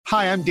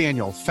Hi, I'm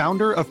Daniel,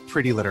 founder of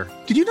Pretty Litter.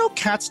 Did you know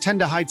cats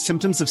tend to hide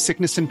symptoms of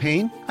sickness and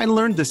pain? I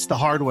learned this the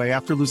hard way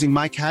after losing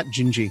my cat,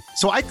 Gingy.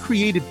 So I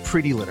created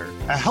Pretty Litter,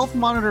 a health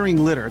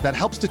monitoring litter that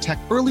helps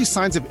detect early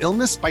signs of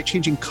illness by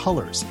changing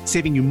colors,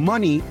 saving you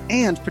money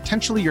and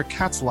potentially your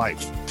cat's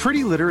life.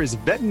 Pretty Litter is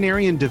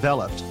veterinarian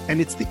developed, and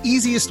it's the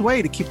easiest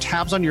way to keep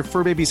tabs on your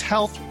fur baby's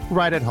health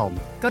right at home.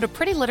 Go to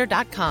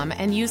prettylitter.com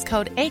and use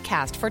code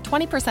ACAST for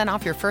 20%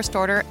 off your first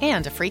order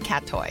and a free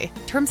cat toy.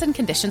 Terms and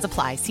conditions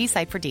apply. See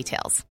site for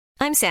details.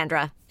 I'm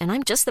Sandra, and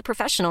I'm just the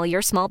professional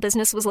your small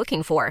business was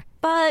looking for.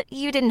 But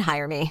you didn't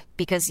hire me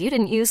because you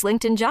didn't use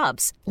LinkedIn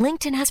Jobs.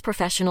 LinkedIn has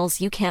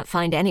professionals you can't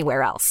find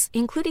anywhere else,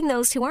 including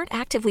those who aren't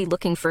actively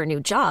looking for a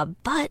new job,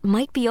 but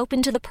might be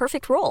open to the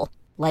perfect role,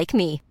 like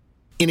me.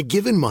 In a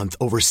given month,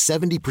 over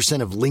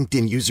 70% of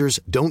LinkedIn users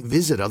don't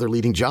visit other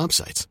leading job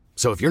sites.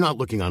 So if you're not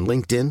looking on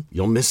LinkedIn,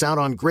 you'll miss out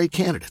on great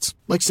candidates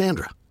like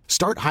Sandra.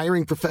 Start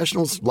hiring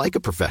professionals like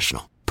a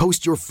professional.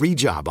 Post your free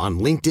job on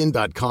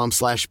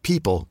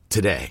linkedin.com/people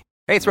today.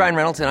 Hey, it's Ryan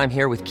Reynolds, and I'm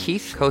here with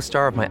Keith,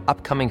 co-star of my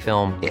upcoming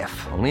film,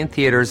 If, only in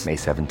theaters May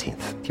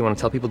 17th. Do you want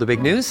to tell people the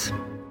big news?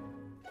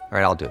 All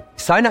right, I'll do it.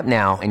 Sign up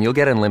now and you'll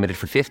get unlimited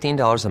for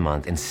 $15 a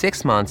month and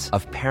 6 months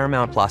of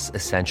Paramount Plus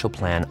Essential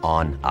Plan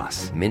on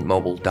us.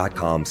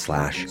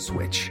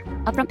 MintMobile.com/switch.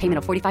 Upfront payment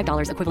of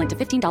 $45 equivalent to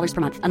 $15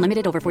 per month.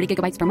 Unlimited over 40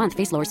 gigabytes per month.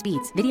 Face lower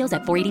speeds. Videos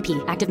at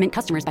 480p. Active Mint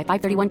customers by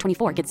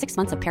 531.24 get 6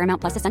 months of Paramount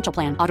Plus Essential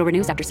Plan. Auto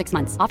renews after 6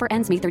 months. Offer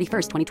ends May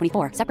 31st,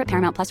 2024. Separate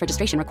Paramount Plus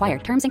registration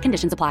required. Terms and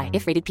conditions apply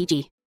if rated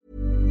PG.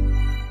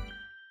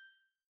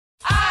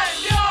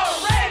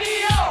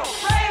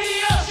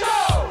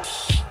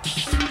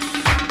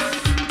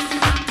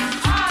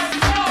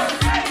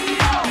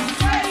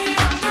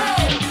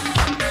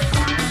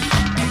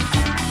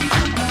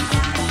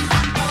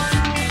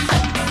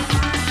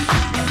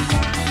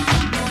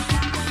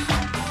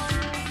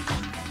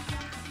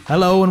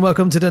 Hello and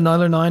welcome to the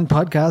Niall or Nine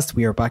podcast.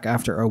 We are back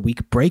after a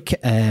week break.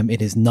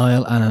 It is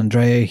Niall and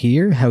Andrea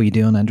here. How are you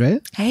doing, Andrea?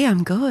 Hey,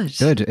 I'm good.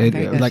 Good.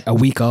 Good. Like a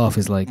week off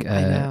is like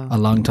a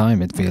long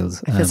time. It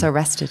feels. I feel so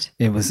rested.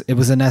 It was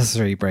a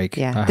necessary break.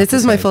 Yeah, this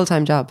is my full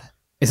time job.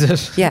 Is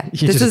it? Yeah,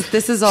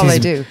 this is all I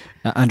do.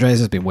 Andrea's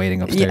just been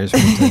waiting upstairs for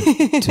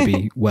him to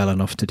be well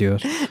enough to do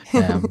it.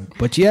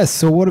 But yes,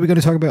 so what are we going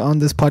to talk about on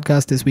this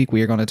podcast this week?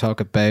 We are going to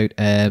talk about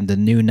the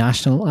new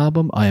National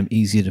album, I Am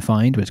Easy to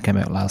Find, which came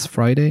out last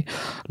Friday.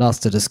 Lots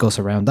to discuss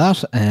around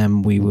that.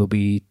 We will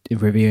be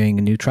reviewing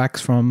new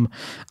tracks from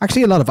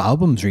actually a lot of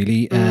albums,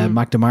 really.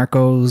 Mac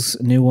DeMarco's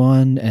new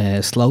one,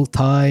 Slow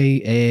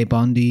Thai, A.A.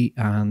 Bondi,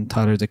 and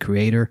Tyler, the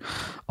Creator.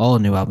 All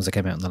new albums that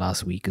came out in the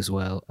last week as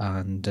well.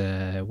 And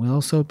we'll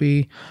also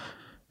be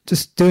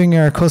just doing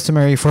our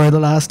customary for the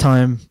last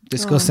time,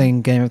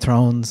 discussing Game of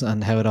Thrones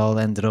and how it all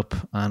ended up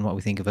and what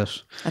we think of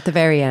it. At the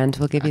very end,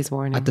 we'll give you his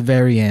warning. At the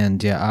very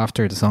end, yeah,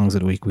 after the songs of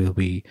the week, we'll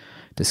be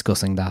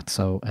discussing that.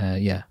 So,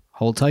 yeah,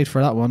 hold tight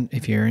for that one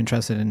if you're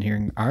interested in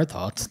hearing our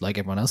thoughts, like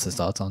everyone else's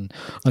thoughts on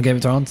Game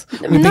of Thrones.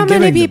 Not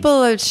many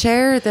people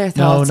share their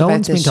thoughts. No about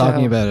one's been this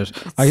talking show. about it.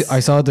 I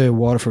saw the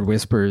Waterford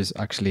Whispers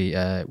actually,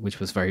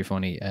 which was very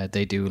funny.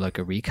 They do like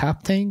a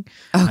recap thing,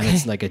 and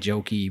it's like a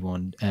jokey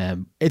one.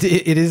 It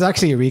is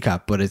actually a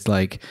recap, but it's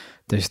like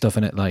there's stuff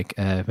in it like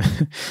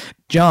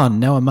John,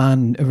 now a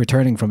man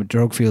returning from a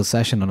drug-fueled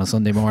session on a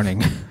Sunday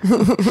morning,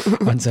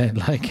 and saying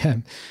like.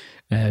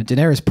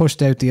 Daenerys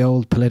pushed out the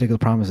old political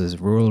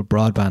promises, rural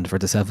broadband for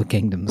the Seven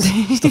Kingdoms,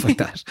 stuff like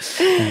that.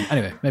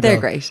 Anyway, maybe They're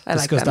I'll great. I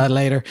discuss like them. that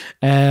later.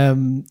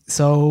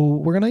 So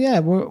we're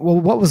gonna,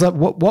 what was that?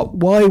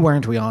 Why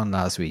weren't we on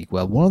last week?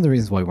 Well, one of the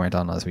reasons why we weren't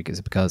on last week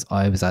is because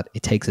I was at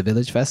It Takes a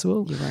Village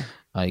festival. You were.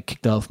 I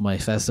kicked off my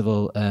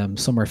festival,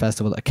 summer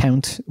festival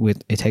account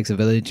with It Takes a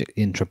Village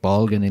in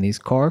Trebalgan in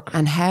East Cork.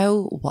 And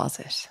how was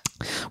it?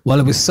 Well,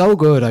 it was so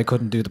good I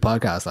couldn't do the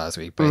podcast last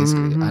week,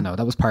 basically. I know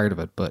that was part of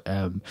it. But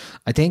I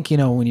think,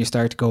 when you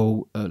start to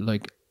go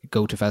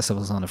to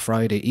festivals on a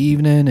Friday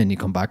evening and you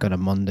come back on a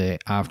Monday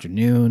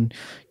afternoon,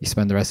 you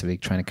spend the rest of the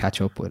week trying to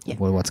catch up with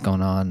what's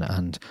going on.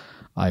 And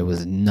I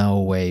was no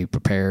way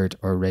prepared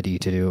or ready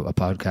to do a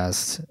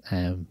podcast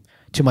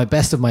to my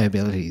best of my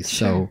abilities.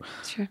 Sure.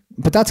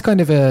 But that's kind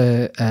of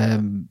a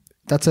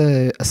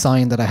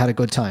sign that I had a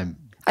good time.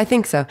 I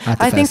think so.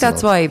 I think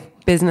that's why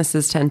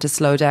businesses tend to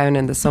slow down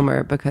in the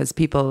summer, because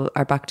people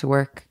are back to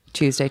work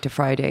Tuesday to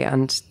Friday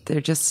and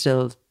they're just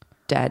still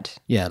dead.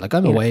 Yeah, like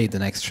I'm away the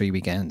next 3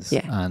 weekends.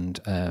 Yeah. And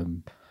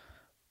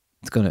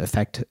it's going to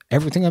affect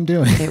everything I'm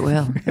doing. It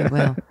will.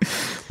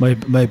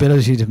 my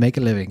ability to make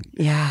a living.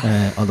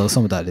 Yeah. Although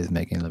some of that is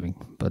making a living,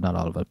 but not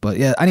all of it. But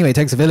yeah, anyway, It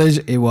Takes a Village.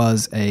 It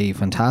was a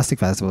fantastic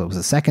festival. It was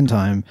the second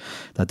time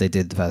that they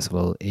did the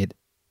festival. If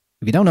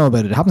you don't know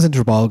about it, it happens in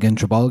Trebalgan.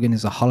 Trebalgan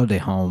is a holiday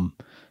home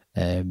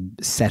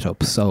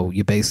setup. So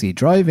you basically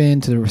drive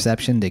into the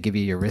reception, they give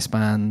you your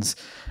wristbands,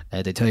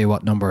 they tell you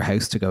what number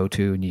house to go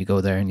to, and you go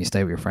there and you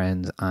stay with your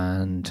friends,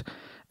 and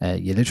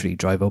you literally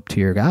drive up to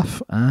your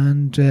gaff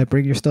and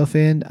bring your stuff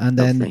in, and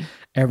then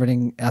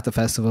everything at the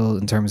festival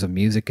in terms of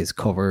music is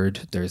covered.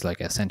 There's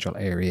like a central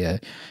area.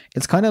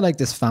 It's kind of like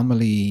this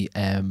family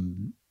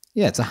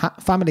Yeah, it's a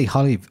family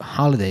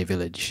holiday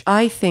village.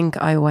 I think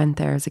I went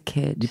there as a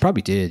kid. You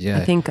probably did, yeah.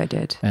 I think I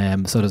did.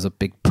 So there's a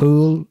big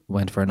pool.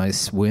 Went for a nice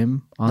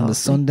swim on the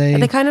Sunday. Are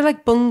they kind of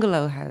like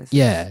bungalow houses?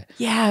 Yeah.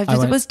 Yeah,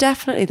 it was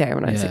definitely there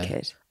when I was a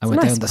kid. I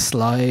went down the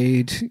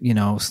slide, you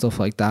know, stuff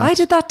like that. I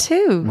did that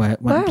too.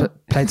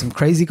 Played some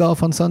crazy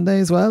golf on Sunday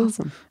as well.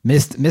 Awesome.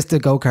 Missed the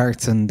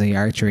go-karts and the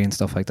archery and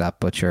stuff like that.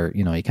 But sure,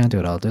 you know, you can't do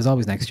it all. There's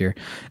always next year.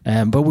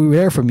 But we were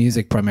there for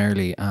music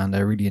primarily, and I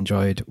really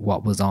enjoyed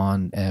what was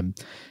on.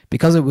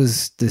 Because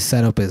the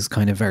setup is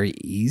kind of very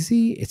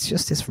easy. It's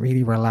just this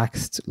really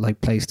relaxed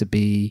like place to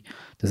be.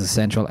 There's a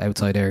central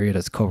outside area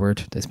that's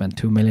covered. They spent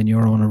 €2 million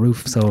on a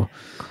roof. So,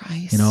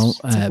 Christ, you know,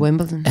 it's like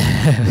Wimbledon.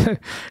 It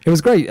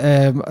was great.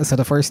 So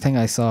the first thing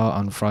I saw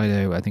on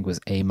Friday, I think, was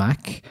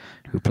AMAC,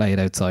 who played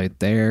outside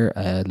there.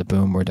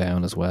 Laboon were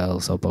down as well.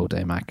 So both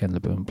AMAC and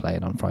Laboon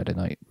played on Friday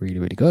night. Really,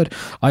 really good.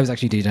 I was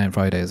actually DJing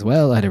Friday as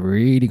well. I had a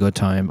really good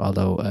time,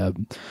 although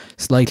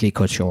slightly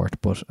cut short.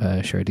 But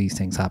sure, these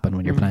things happen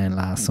when you're playing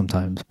last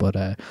sometimes. But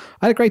I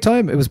had a great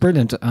time. It was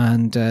brilliant.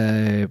 And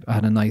I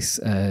had a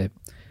nice...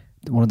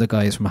 one of the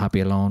guys from Happy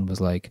Alone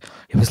was like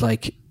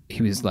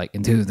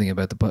enthusing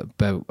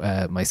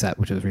about my set,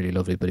 which was really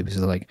lovely. But it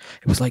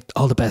was like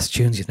all the best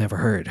tunes you've never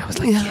heard. I was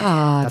like,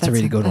 that's a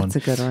really good one. That's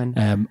a good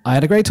one. I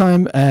had a great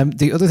time.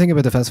 The other thing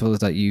about the festival is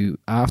that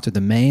after the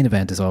main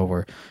event is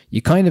over,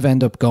 you kind of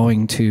end up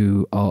going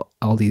to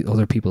all the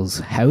other people's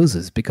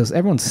houses because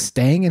everyone's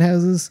staying in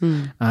houses,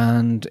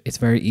 and it's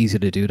very easy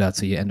to do that.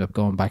 So you end up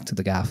going back to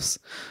the gaffs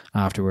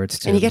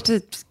afterwards. And you get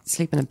to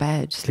sleep in a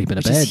bed.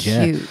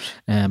 Yeah. Huge.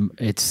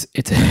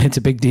 It's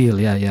a big deal.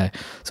 Yeah.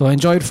 So I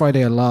enjoyed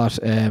Friday a lot.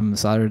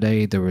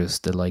 Saturday there was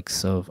the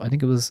likes of, I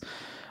think it was,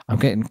 I'm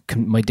getting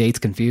my dates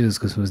confused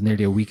because it was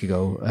nearly a week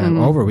ago,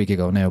 over a week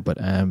ago now. But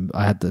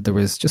there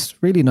was just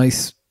really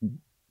nice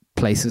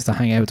places to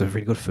hang out. There's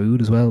really good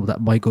food as well.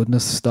 That My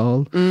Goodness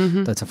stall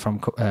that's from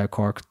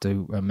Cork,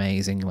 do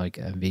amazing like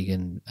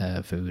vegan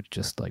food,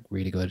 just like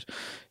really good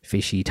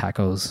fishy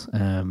tacos.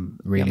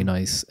 Really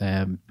nice.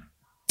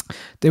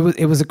 It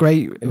was a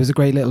great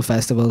little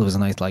festival. It was a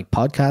nice like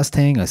podcast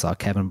thing. I saw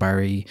Kevin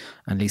Barry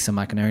and Lisa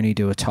McInerney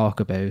do a talk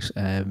about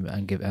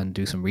and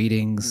do some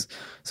readings.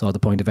 Saw The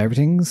Point of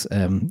Everything's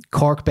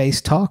Cork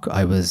based talk.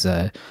 I was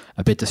a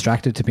bit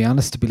distracted, to be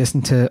honest, to be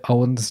listening to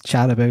Owen's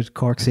chat about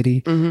Cork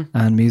City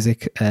and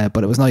music.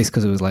 But it was nice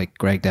because it was like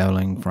Greg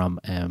Dowling from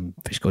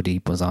Fish Go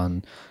Deep was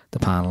on the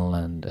panel,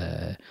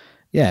 and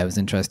yeah, it was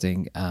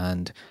interesting,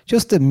 and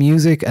just the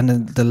music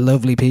and the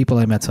lovely people.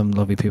 I met some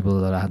lovely people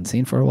that I hadn't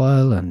seen for a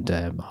while, and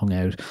hung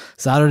out.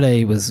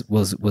 Saturday was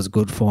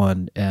good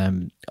fun.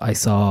 I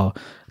saw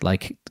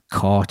like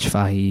Koch,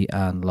 Fahy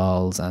and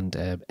Lols and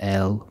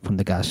Elle from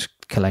the Gash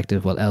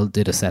Collective. Well, Elle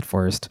did a set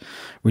first.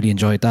 Really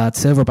enjoyed that.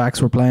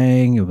 Silverbacks were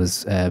playing. It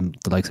was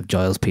the likes of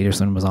Giles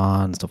Peterson was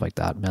on, stuff like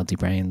that. Melty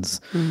Brains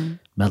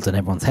melting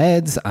everyone's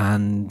heads,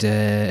 and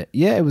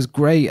yeah, it was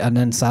great. And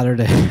then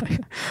Saturday,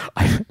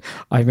 I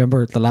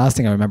remember the last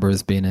thing I remember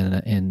is being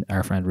in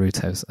our friend Ruth's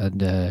house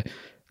and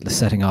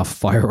setting off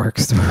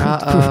fireworks. We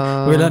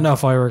were letting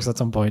off fireworks at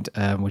some point,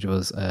 which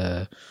was.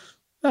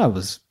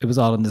 It was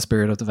all in the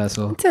spirit of the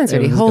festival. It sounds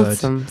really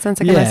wholesome. Sounds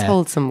like a nice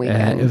wholesome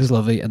weekend. It was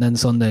lovely. And then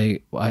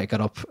Sunday, I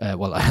got up.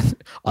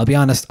 I'll be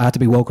honest, I had to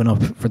be woken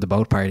up for the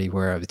boat party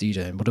where I was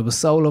DJing, but it was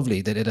so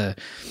lovely. They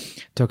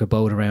took a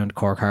boat around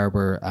Cork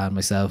Harbour, and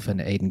myself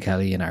and Aidan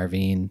Kelly and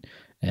Arvine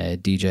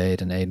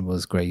DJ'd, and Aidan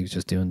was great. He was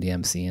just doing the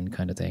MCing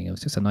kind of thing. It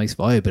was just a nice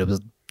vibe,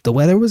 but the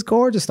weather was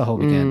gorgeous the whole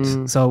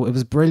weekend. So it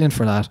was brilliant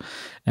for that.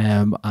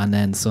 And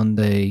then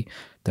Sunday,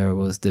 there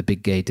was the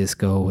big gay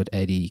disco with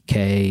Eddie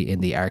K in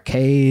the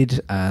arcade,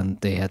 and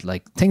they had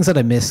like things that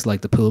I missed,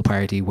 like the pool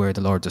party where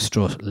the Lord of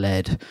Strut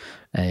led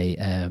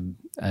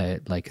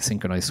like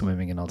synchronized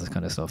swimming and all this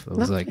kind of stuff. It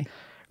was like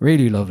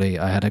really lovely.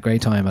 I had a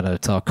great time. I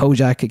saw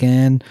Kojak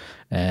again,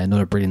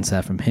 another brilliant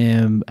set from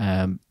him,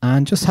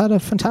 and just had a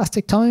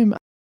fantastic time.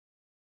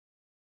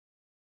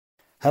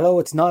 Hello,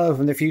 it's Niall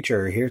from the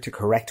future, here to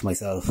correct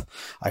myself.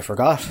 I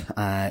forgot.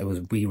 It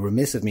would be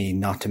remiss of me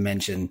not to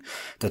mention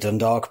the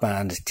Dundalk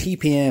band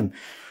TPM,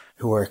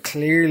 who are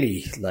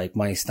clearly like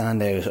my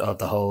standout of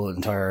the whole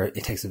entire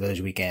It Takes a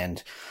Village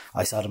weekend.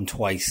 I saw them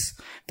twice.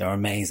 They're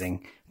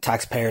amazing.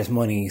 Taxpayers'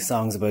 money,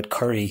 songs about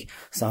curry,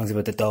 songs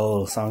about the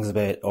dole, songs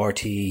about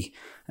RT.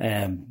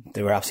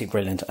 They were absolutely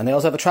brilliant. And they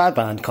also have a trad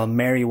band called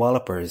Mary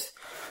Wallopers.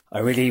 I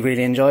really,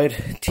 really enjoyed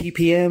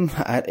TPM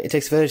at It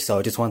Takes a Village, so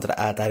I just wanted to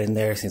add that in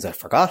there since I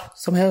forgot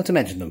somehow to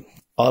mention them.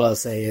 All I'll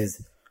say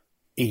is,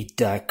 eat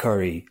that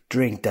curry,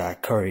 drink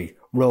that curry,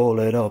 roll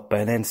it up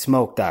and then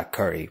smoke that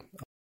curry.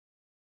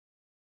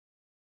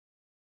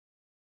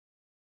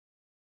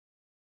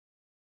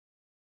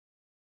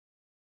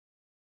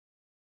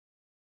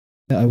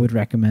 I would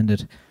recommend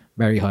it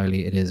very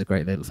highly. It is a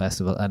great little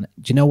festival, and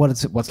do you know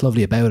what's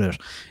lovely about it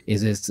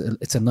is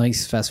it's a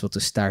nice festival to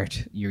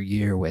start your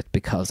year with,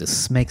 because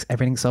it makes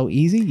everything so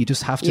easy. You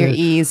just have to, you're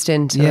eased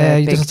into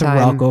you just have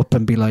to rock up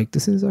and be like,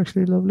 this is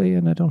actually lovely,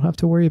 and I don't have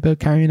to worry about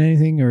carrying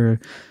anything or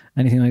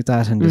anything like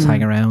that, and just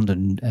hang around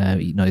and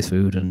eat nice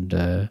food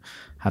and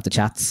have the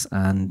chats,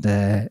 and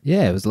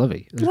it was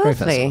lovely. It was a great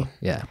festival.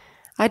 Yeah.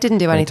 I didn't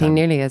do anything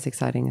nearly as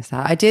exciting as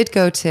that. I did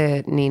go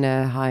to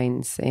Nina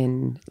Hines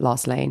in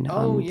Lost Lane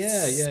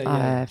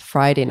on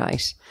Friday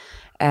night,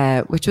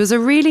 which was a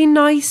really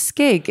nice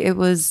gig. It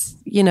was,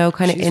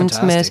 kind of intimate.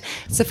 Fantastic.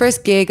 It's the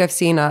first gig I've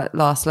seen at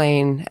Lost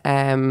Lane.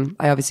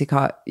 I obviously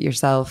caught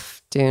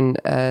yourself doing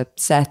a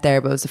set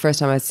there, but it was the first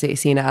time I'd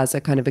seen it as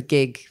a kind of a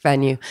gig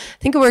venue. I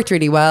think it worked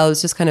really well. It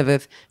was just kind of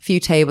a few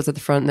tables at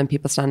the front and then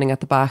people standing at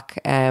the back.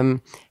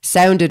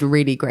 Sounded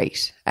really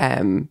great.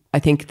 I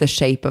think the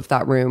shape of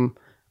that room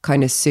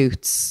kind of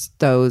suits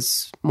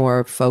those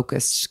more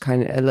focused,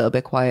 kind of a little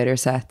bit quieter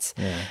sets.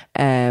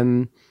 Yeah.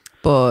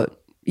 But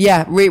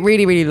yeah,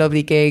 really, really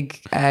lovely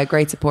gig.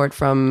 Great support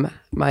from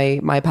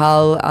my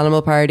pal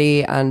Animal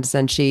Party, and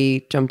then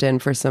she jumped in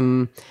for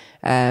some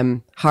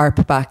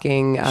harp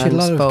backing and she had a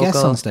lot of vocal.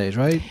 guests on stage,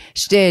 right?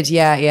 She did,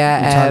 yeah.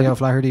 Natalia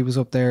O'Flaherty was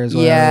up there as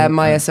well. Yeah,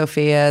 Maya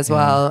Sophia as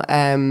well.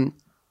 And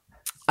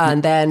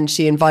then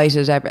she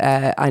invited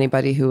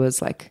anybody who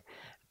was like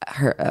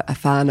a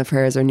fan of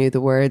hers or knew the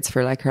words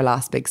for like her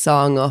last big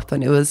song up,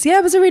 and it was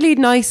a really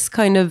nice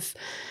kind of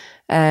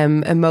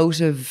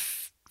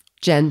emotive,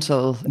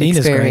 gentle Nina's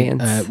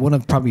experience. Great. One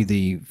of probably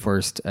the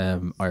first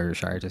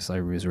Irish artists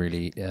I was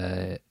really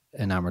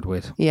enamored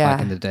with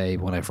back in the day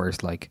when I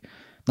first I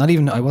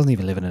wasn't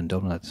even living in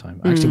Dublin at the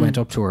time. I actually went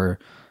up to her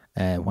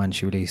when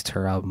she released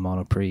her album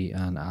Monoprix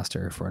and asked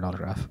her for an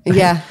autograph.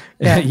 Yeah.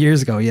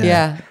 Years ago.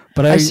 Yeah.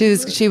 But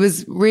she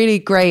was really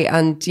great,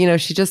 and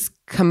she just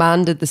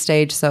commanded the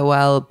stage so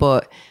well,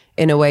 but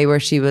in a way where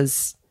she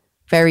was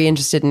very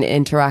interested in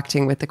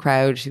interacting with the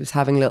crowd. She was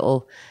having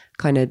little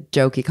kind of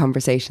jokey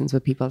conversations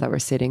with people that were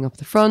sitting up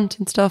the front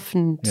and stuff,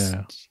 and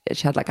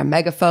she had like a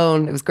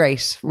megaphone. It was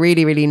great.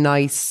 Really, really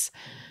nice,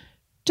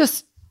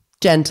 just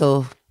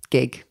gentle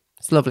gig.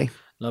 It's lovely.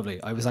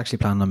 I was actually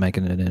planning on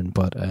making it in,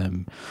 but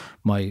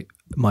my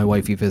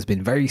wife Eva has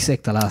been very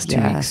sick the last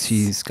 2 weeks.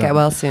 She's got, get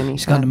well soon.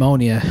 She's got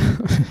pneumonia,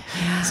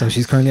 so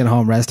she's currently at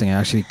home resting. I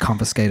actually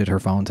confiscated her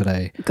phone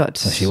today, good,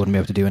 so she wouldn't be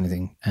able to do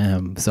anything.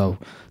 So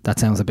that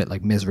sounds a bit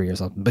like misery or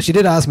something. But she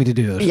did ask me to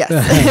do it.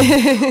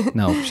 Yes.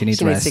 No, she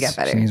needs rest. Needs to get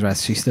better. She needs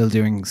rest. She's still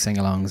doing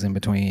sing-alongs in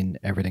between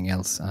everything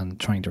else and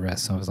trying to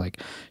rest. So I was like,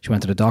 she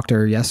went to the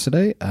doctor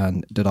yesterday,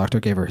 and the doctor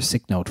gave her a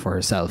sick note for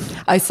herself.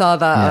 I saw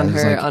that on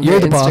her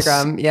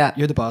Instagram. Yeah,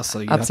 you're the boss, so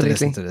you have to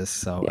listen to this.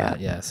 So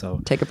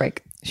so take a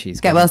break.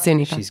 She's well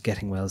soon. She's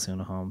getting well soon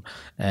at home.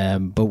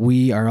 But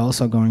we are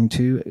also going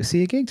to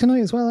see a gig tonight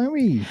as well, aren't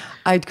we?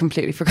 I'd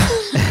completely forgot.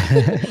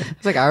 I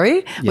was like, are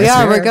we? Yes, we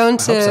are. we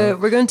are.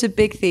 We're going to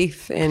Big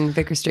Thief in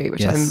Vicar Street,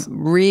 which I'm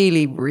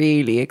really,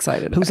 really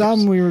excited about. Whose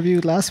album we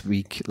reviewed last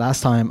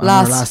time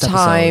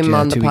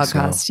on the 2 weeks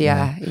podcast.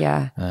 ago.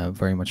 Yeah.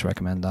 Very much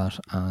recommend that,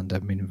 and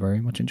I've been very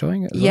much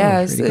enjoying it.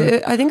 Yes,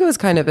 really I think it was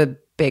kind of a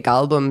big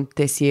album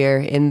this year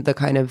in the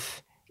kind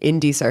of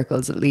indie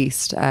circles, at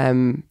least.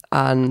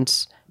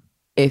 And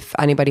if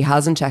anybody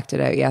hasn't checked it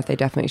out yet, they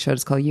definitely should.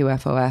 It's called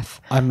UFOF.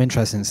 I'm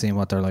interested in seeing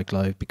what they're like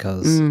live,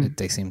 because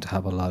they seem to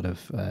have a lot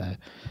of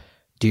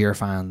dear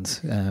fans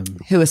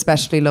who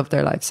especially love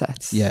their live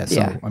sets.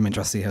 So I'm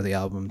interested to see how the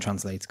album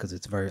translates, because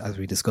it's very, as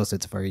we discussed,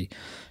 it's very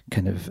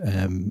kind of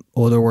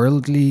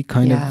otherworldly,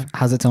 kind of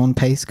has its own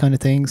pace kind of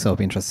thing. So I'll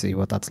be interested to see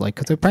what that's like,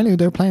 because apparently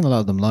they're playing a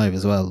lot of them live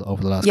as well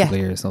over the last couple of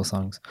years, those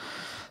songs.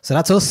 So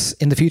that's us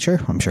in the future.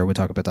 I'm sure we'll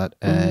talk about that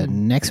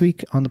next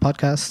week on the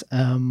podcast.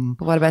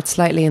 What about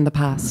slightly in the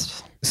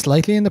past?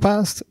 Slightly in the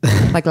past?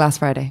 Like last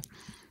Friday.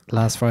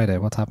 Last Friday,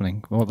 what's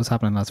happening? What was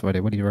happening last Friday?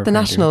 What do you remember? The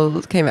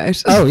National came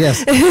out. Oh,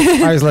 yes.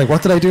 I was like,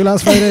 what did I do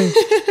last Friday?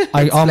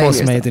 I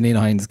almost made the Nina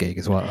Hines gig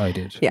is what I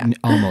did. Yeah.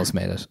 Almost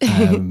made it.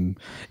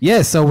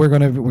 So we're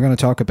gonna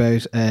talk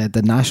about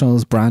the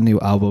National's brand new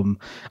album,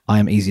 I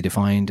Am Easy to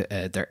Find,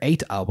 their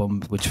 8th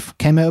album, which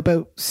came out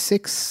about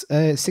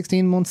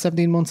 17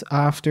 months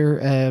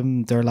after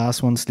their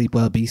last one, Sleep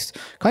Well Beast.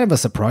 Kind of a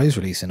surprise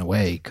release in a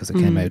way, because it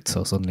came out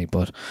so suddenly,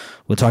 but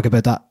we'll talk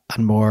about that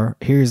and more.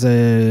 Here's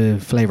a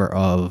flavour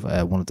of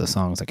one of the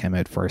songs that came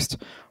out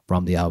first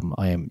from the album,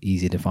 I Am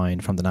Easy to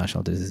Find, from the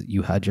National. This is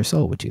You Had Your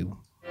Soul With You.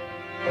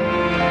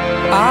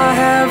 I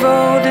have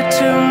owed it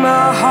to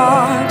my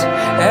heart,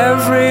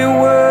 every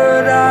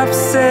word I've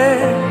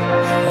said.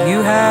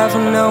 You have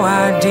no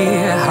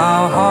idea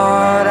how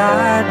hard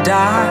I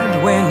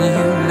died when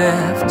you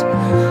left.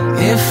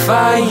 If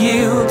I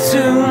yield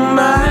to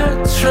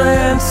my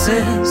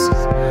trances,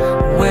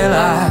 will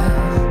I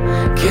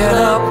get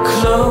up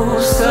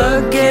close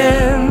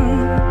again?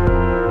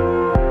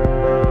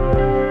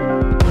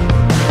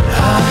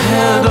 I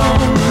had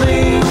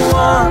only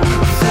one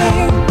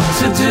thing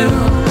to do,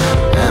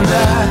 and I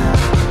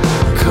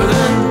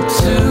couldn't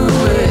do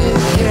it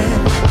yet.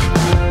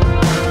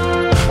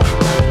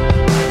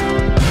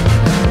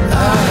 I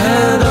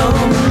had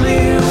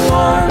only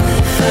one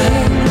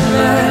thing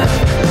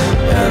left,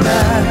 and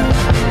I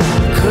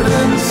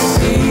couldn't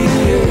see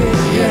it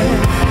yet.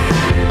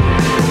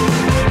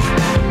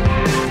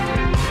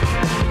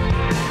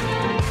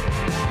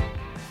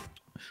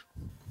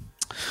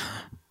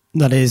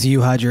 That is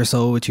You Had Your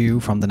Soul With You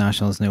from the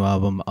National's new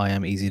album, I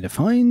Am Easy to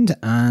Find.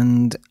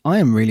 And I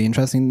am really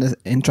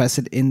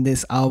interested in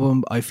this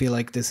album. I feel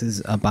like this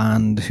is a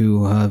band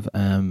who have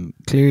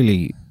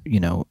clearly,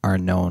 are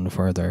known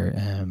for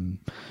their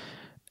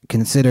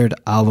considered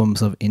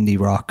albums of indie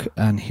rock.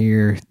 And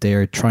here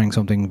they're trying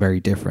something very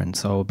different.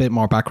 So a bit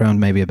more background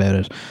maybe about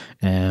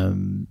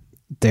it.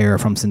 They're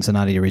from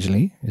Cincinnati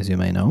originally, as you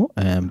may know,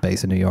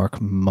 based in New York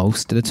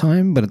most of the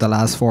time. But in the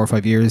last 4 or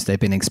 5 years, they've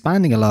been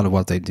expanding a lot of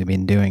what they've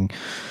been doing.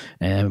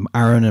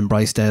 Aaron and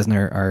Bryce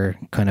Desner are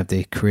kind of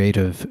the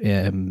creative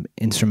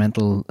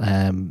instrumental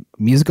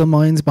musical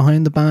minds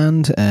behind the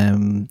band,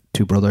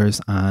 two brothers,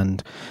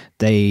 and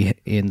they,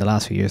 in the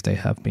last few years, they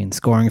have been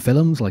scoring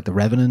films like The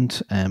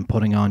Revenant and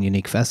putting on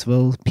unique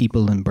festivals,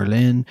 People in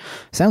Berlin,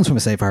 Sounds from a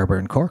Safe Harbour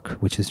in Cork,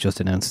 which has just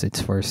announced its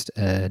first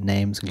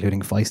names,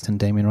 including Feist and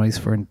Damien Rice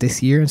for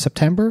this year in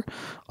September.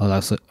 I'll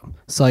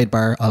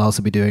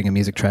also be doing a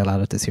music trail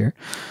at it this year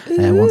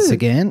once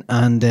again.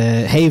 And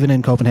Haven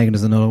in Copenhagen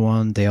is another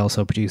one. They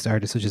also produced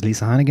artists such as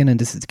Lisa Hannigan and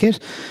This Is the Kit,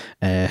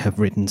 have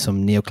written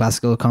some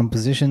neoclassical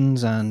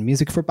compositions and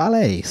music for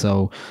ballet.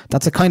 So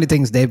that's the kind of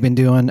things they've been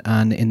doing.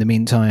 And in the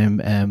meantime,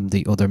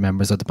 the other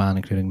members of the band,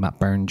 including Matt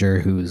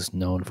Berninger, who's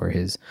known for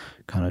his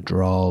kind of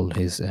droll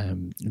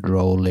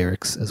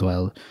lyrics as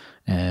well.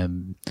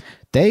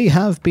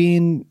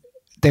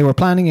 They were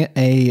planning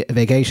a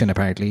vacation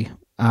apparently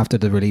after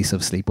the release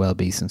of Sleep Well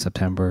Beast in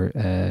September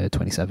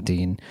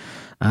 2017,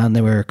 and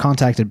they were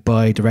contacted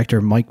by director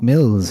Mike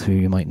Mills, who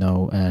you might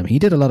know. He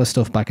did a lot of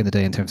stuff back in the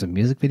day in terms of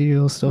music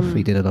video stuff.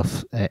 He did a lot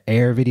of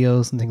Air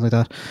videos and things like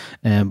that,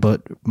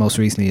 but most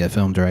recently a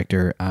film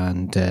director.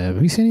 And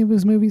have you seen any of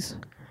his movies?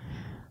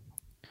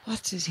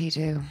 What did he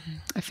do?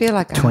 I feel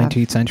like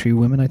 20th Century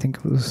Women, I think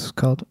it was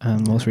called.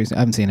 And most recently,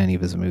 I haven't seen any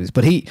of his movies,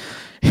 but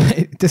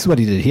this is what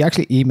he did. He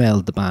actually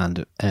emailed the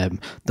band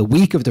the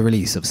week of the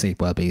release of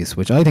Sleep Well Beast,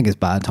 which I think is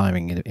bad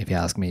timing if you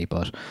ask me.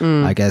 But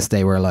I guess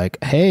they were like,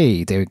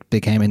 hey, they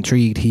became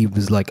intrigued. He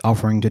was like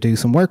offering to do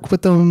some work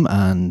with them,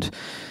 and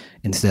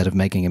instead of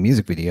making a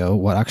music video,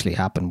 what actually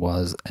happened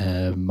was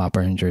Matt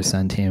Berninger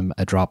sent him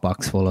a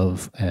Dropbox full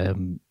of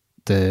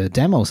the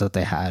demos that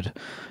they had.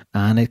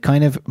 And it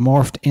kind of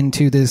morphed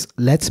into this,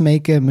 let's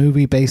make a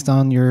movie based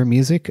on your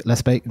music.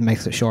 Let's make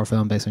a short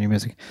film based on your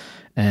music.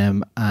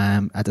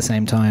 At the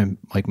same time,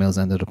 Mike Mills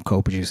ended up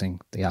co-producing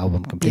the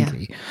album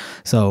completely. Yeah.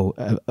 So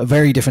a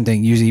very different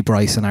thing. Usually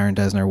Bryce and Aaron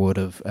Desner would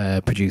have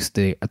produced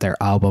their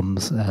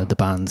albums, the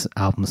band's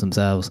albums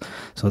themselves.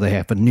 So they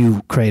have a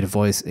new creative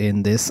voice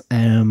in this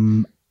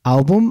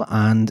album,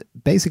 and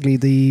basically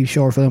the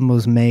short film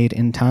was made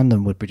in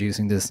tandem with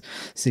producing this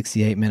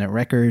 68-minute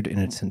record in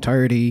its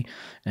entirety.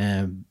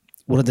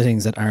 One of the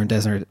things that Aaron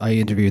Desner, I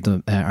interviewed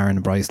them, Aaron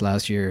and Bryce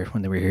last year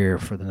when they were here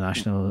for the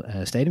National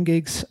Stadium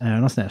gigs,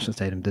 not the National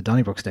Stadium, the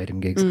Donnybrook Stadium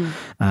gigs.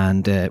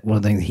 And one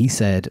of the things he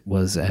said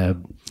was,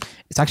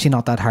 it's actually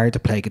not that hard to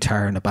play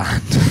guitar in a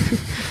band.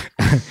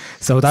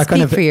 So that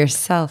kind of for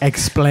yourself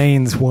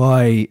explains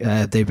why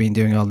they've been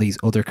doing all these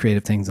other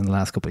creative things in the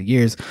last couple of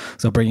years.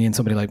 So bringing in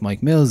somebody like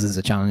Mike Mills is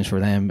a challenge for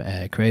them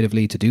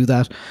creatively to do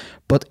that.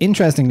 But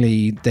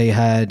interestingly, they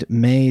had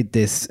made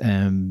this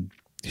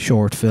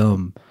short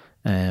film,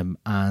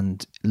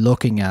 and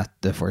looking at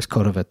the first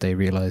cut of it, they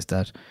realized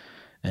that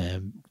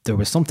there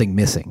was something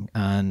missing.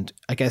 And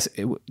I guess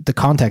the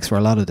context for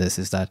a lot of this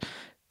is that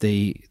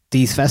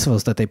these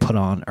festivals that they put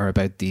on are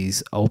about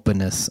these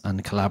openness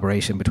and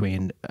collaboration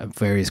between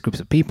various groups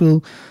of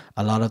people.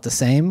 A lot of the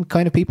same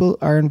kind of people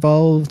are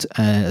involved.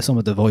 Some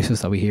of the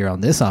voices that we hear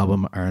on this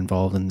album are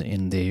involved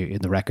in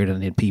the record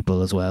and in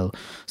People as well.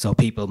 So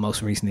People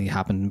most recently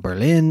happened in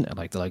Berlin,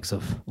 like the likes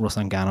of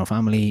Ruslan Gano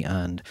family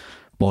and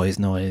Boys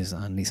Noise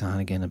and Lisa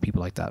Hannigan and people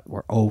like that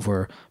were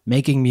over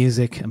making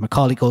music, and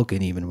Macaulay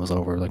Culkin even was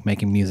over like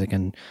making music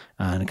and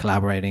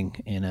collaborating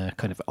in a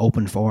kind of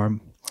open forum.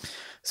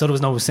 So there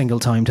was no single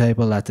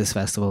timetable at this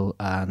festival,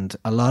 and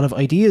a lot of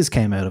ideas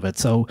came out of it.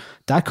 So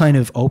that kind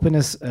of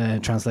openness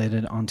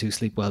translated onto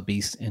Sleep Well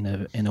Beast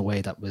in a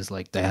way that was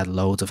like they had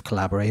loads of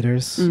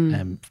collaborators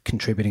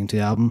contributing to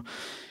the album.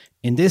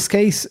 In this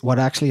case, what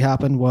actually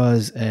happened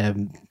was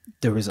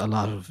there's a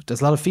lot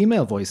of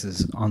female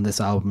voices on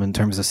this album in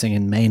terms of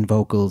singing main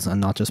vocals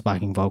and not just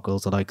backing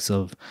vocals. The likes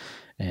of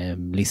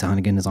Lisa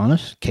Hannigan is on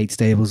it, Kate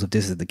Stables of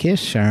This Is the Kit,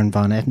 Sharon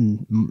Van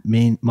Etten,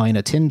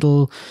 Mina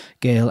Tyndall,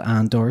 Gail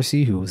Ann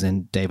Dorsey, who was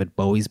in David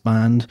Bowie's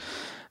band.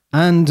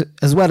 And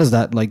as well as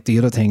that, like the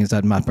other thing is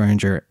that Matt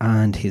Berninger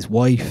and his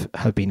wife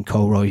have been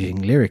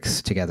co-writing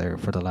lyrics together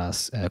for the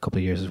last couple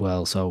of years as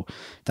well. So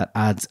that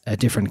adds a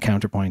different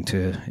counterpoint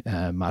to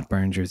Matt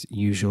Berninger's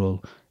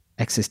usual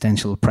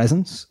existential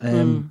presence.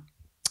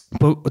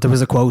 But there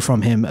was a quote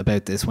from him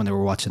about this when they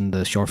were watching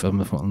the short film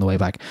on the way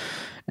back.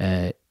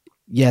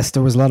 Yes,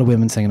 there was a lot of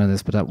women singing on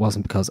this, but that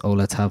wasn't because,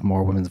 let's have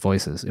more women's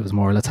voices. It was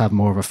more, let's have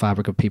more of a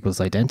fabric of people's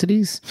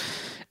identities.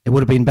 it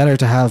would have been better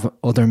to have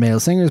other male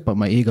singers, but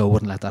my ego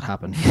wouldn't let that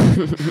happen.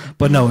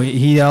 But no,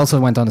 he also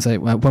went on to say,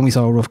 when we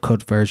saw a rough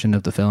cut version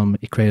of the film,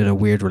 it created a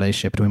weird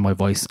relationship between my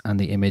voice and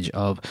the image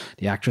of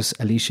the actress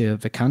Alicia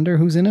Vikander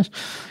who's in it.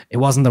 It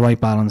wasn't the right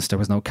balance. There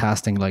was no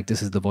casting like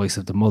this is the voice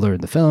of the mother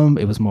in the film.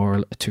 It was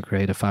more to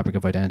create a fabric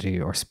of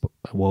identity or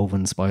a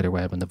woven spider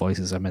web, and the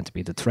voices are meant to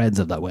be the threads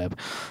of that web.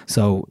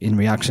 So in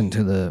reaction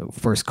to the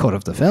first cut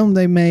of the film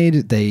they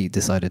made, they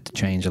decided to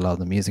change a lot of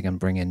the music and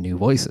bring in new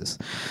voices.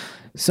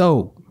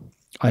 So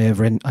I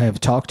have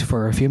talked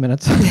for a few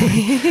minutes.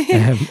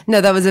 No,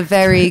 that was a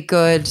very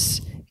good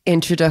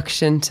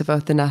introduction to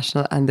both the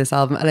National and this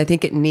album, and I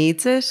think it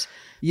needs it.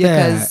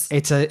 Yeah,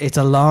 it's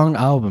a long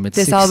album.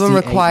 This album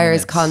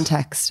requires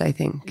context, I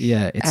think.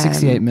 Yeah, it's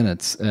 68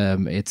 minutes.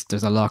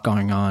 There's a lot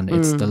going on.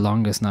 It's the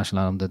longest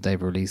National album that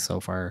they've released so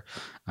far,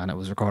 and it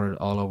was recorded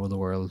all over the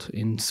world.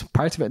 In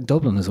parts of it in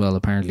Dublin as well,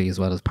 apparently, as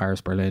well as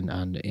Paris, Berlin,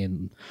 and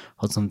in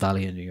Hudson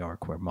Valley in New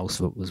York, where most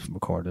of it was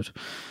recorded.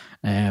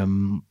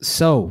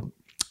 So,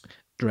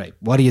 Dre,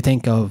 what do you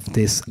think of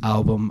this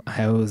album?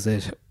 How is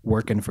it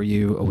working for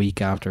you a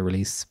week after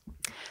release?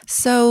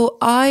 So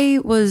I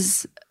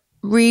was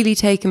really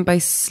taken by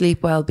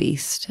Sleep Well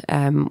Beast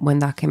when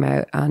that came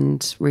out,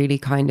 and really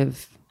kind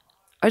of,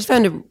 I just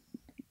found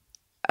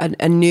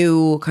a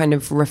new kind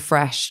of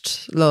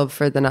refreshed love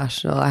for the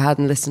National. I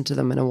hadn't listened to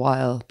them in a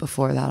while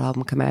before that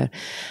album came out,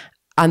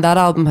 and that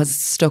album has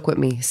stuck with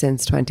me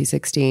since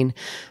 2016.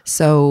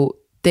 So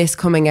this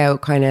coming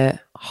out kind of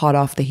hot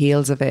off the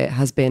heels of it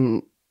has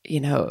been,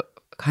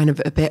 kind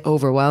of a bit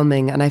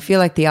overwhelming, and I feel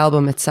like the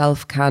album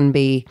itself can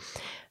be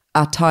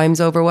at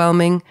times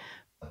overwhelming,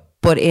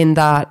 but in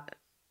that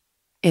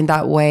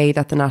way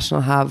that the National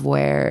have,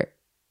 where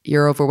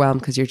you're overwhelmed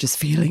because you're just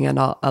feeling a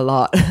lot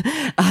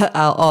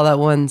all at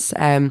once.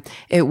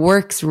 It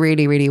works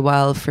really, really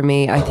well for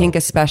me. I think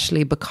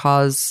especially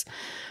because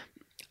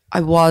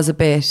I was a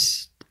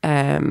bit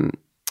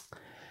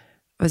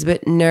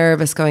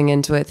nervous going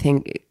into it. I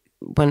think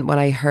when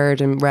I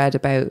heard and read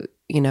about,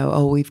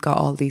 we've got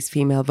all these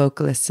female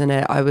vocalists in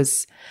it, I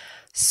was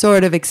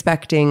sort of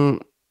expecting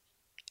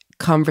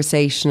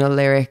conversational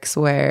lyrics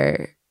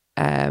where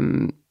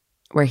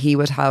he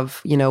would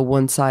have,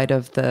 one side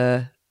of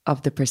the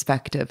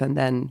perspective, and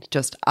then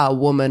just a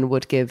woman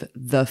would give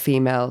the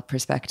female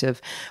perspective.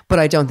 But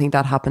I don't think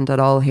that happened at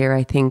all here.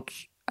 I think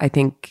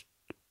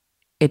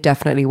it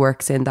definitely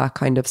works in that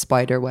kind of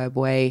spiderweb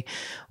way,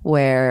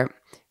 where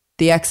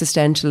the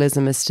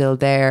existentialism is still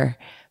there,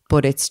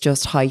 but it's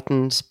just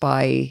heightened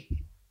by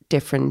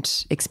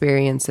different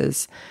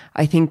experiences.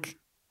 I think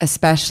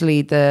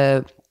especially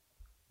the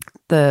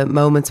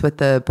moments with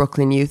the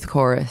Brooklyn Youth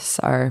Chorus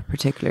are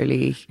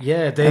particularly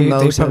they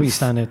probably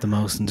stand out the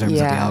most in terms of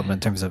the album, in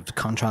terms of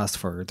contrast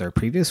for their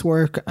previous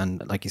work.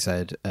 And like you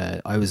said,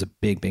 I was a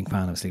big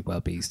fan of Sleep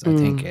Well Beast. I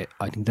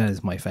think that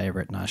is my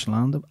favorite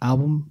National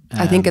album.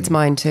 I think it's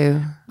mine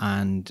too.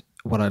 And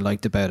what I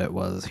liked about it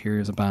was,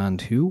 here's a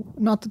band who,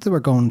 not that they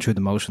were going through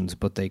the motions,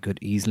 but they could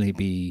easily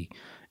be,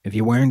 if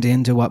you weren't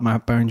into what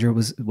Matt Berninger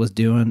was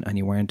doing, and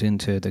you weren't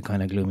into the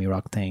kind of gloomy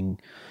rock thing,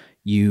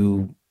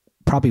 you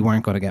probably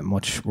weren't going to get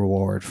much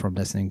reward from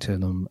listening to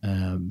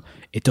them.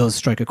 It does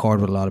strike a chord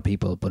with a lot of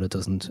people, but it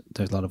doesn't.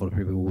 There's a lot of other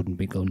people who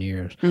wouldn't go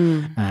near it.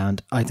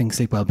 And I think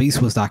Sleep Well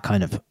Beast was that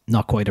kind of,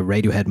 not quite a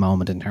Radiohead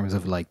moment in terms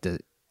of like the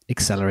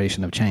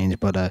acceleration of change,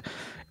 but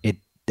it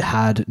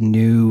had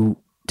new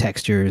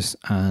textures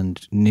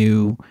and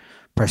new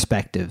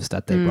perspectives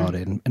that they brought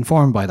in,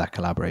 informed by that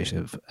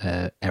collaborative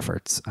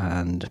efforts.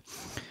 And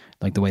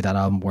like the way that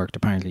album worked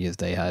apparently is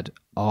they had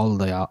all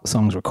the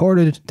songs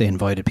recorded, they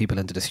invited people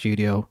into the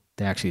studio,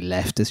 they actually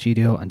left the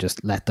studio and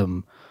just let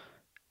them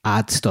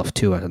add stuff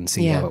to it and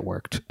see how it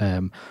worked.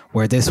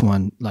 Where this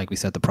one, like we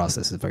said, the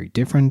process is very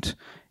different.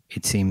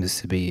 It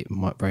seems to be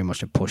very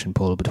much a push and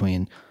pull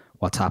between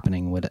what's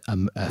happening with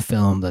a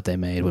film that they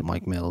made with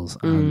Mike Mills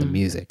and the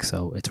music.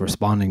 So it's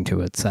responding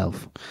to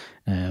itself,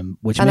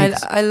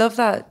 I love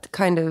that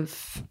kind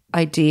of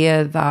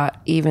idea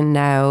that even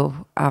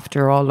now,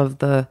 after all of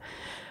the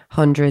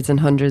hundreds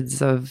and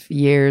hundreds of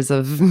years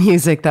of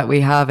music that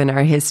we have in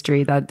our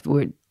history, that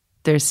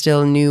there's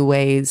still new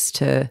ways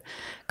to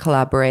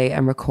collaborate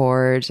and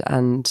record.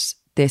 And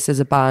this is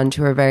a band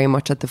who are very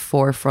much at the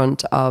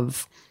forefront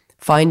of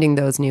finding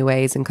those new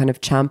ways and kind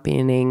of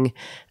championing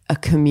a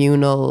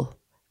communal,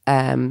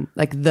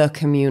 the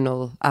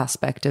communal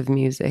aspect of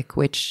music,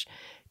 which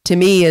to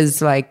me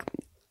is like,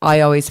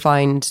 I always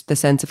find the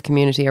sense of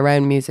community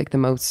around music the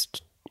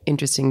most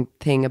interesting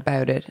thing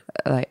about it,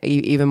 like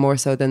even more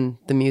so than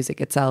the music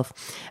itself.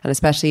 And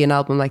especially an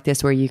album like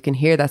this, where you can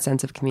hear that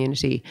sense of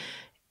community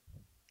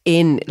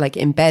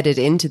embedded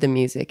into the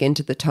music,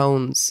 into the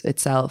tones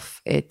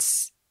itself. It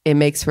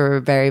makes for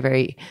a very,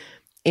 very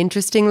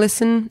interesting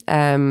listen.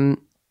 And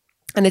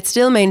it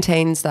still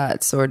maintains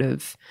that sort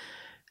of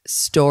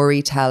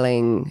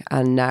storytelling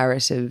and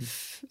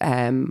narrative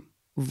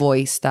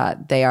voice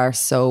that they are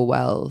so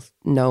well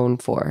known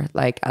for.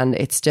 And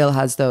it still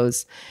has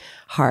those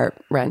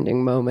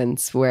heart-rending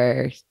moments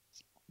where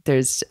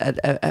there's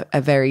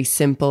a very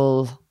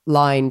simple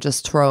line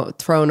just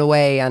thrown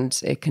away, and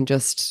it can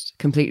just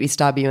completely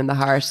stab you in the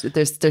heart.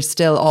 There's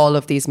still all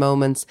of these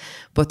moments,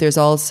 but there's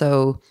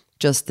also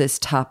just this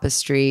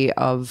tapestry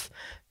of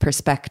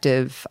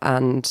perspective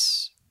and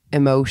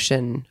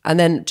emotion. And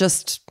then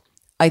just,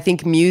 I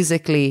think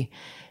musically,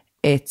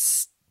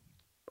 it's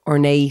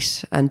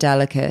ornate and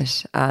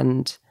delicate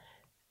and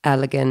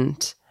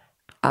elegant,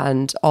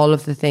 and all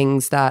of the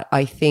things that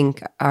I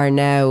think are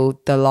now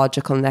the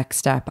logical next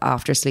step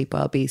after Sleep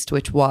Well Beast,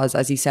 which was,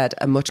 as you said,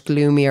 a much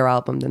gloomier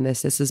album than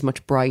this. This is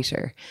much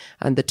brighter,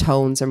 and the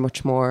tones are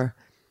much more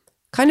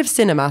kind of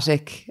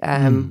cinematic,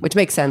 which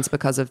makes sense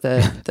because of the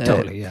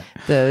Totally, yeah.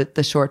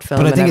 the short film.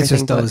 But I think and it's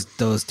just everything,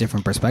 those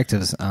different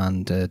perspectives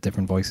and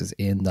different voices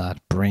in that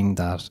bring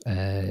that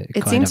it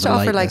kind seems of to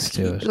offer lightness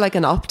to it. like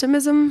an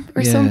optimism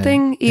or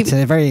something. It's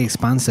a very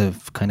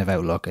expansive kind of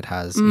outlook it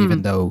has,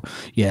 even though,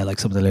 like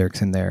some of the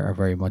lyrics in there are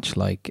very much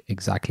like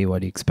exactly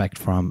what you expect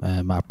from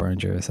Matt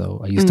Berninger.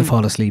 So I used to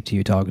fall asleep to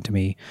you talking to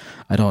me.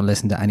 I don't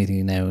listen to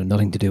anything now,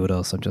 nothing to do with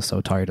us. I'm just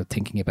so tired of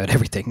thinking about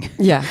everything.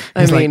 Yeah,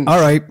 I mean, all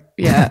right.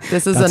 Yeah,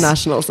 this is a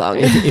national song.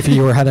 If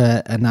you had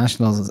a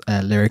national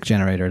lyric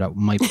generator that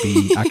might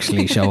be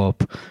actually show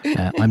up,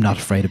 I'm not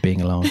afraid of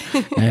being alone.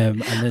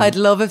 And then, I'd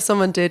love if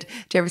someone did.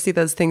 Do you ever see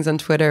those things on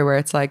Twitter where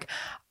it's like,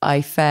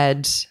 I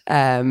fed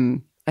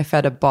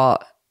a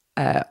bot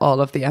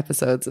all of the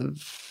episodes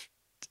of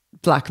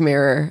Black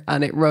Mirror,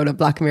 and it wrote a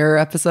Black Mirror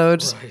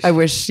episode. Right. I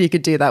wish you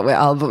could do that with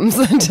albums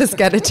and just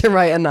get it to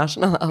write a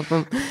national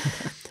album.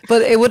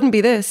 But it wouldn't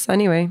be this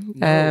anyway.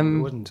 No,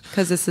 it wouldn't.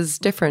 Because this is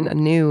different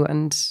and new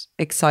and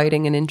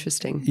exciting and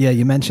interesting. Yeah,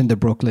 you mentioned the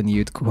Brooklyn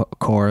Youth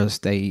Chorus.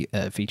 They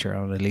feature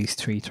on at least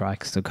 3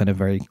 tracks, so kind of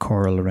very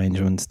choral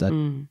arrangements that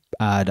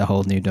add a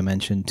whole new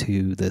dimension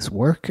to this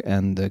work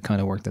and the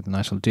kind of work that the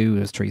National do.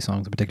 There's 3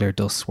 songs in particular: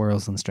 Dust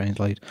Swirls and Strange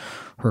Light,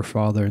 Her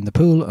Father in the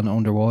Pool, and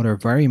Underwater.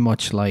 Very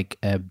much like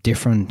a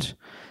different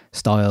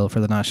style for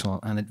the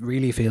National, and it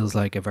really feels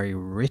like a very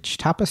rich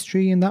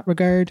tapestry in that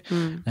regard.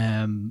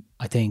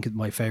 I think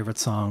my favorite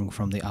song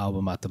from the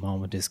album at the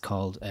moment is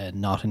called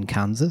Not in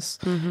Kansas,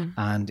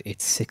 and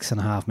it's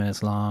 6.5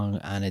 minutes long,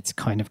 and it's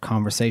kind of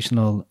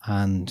conversational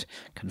and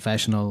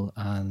confessional.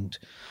 And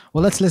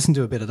well, let's listen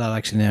to a bit of that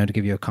actually now to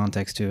give you a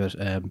context to it.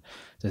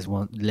 There's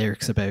one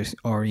lyrics about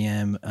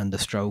R.E.M. and the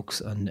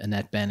Strokes and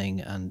Annette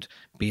Bening and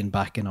being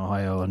back in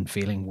Ohio and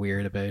feeling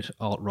weird about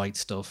alt-right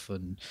stuff.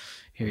 And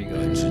here you go.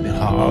 It's been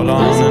hard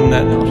on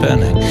Annette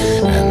Bening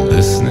and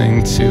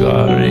listening to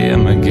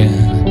R.E.M.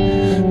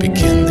 again.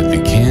 Begin to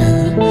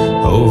begin,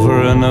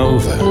 over and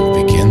over.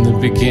 Begin to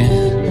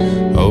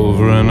begin,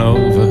 over and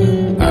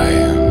over. I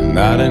am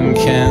not in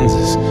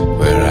Kansas,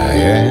 where I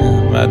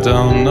am, I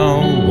don't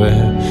know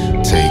where.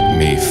 Take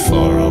me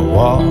for a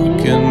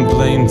walk and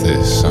blame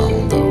this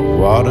on the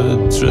water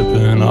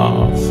dripping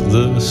off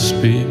the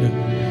spear.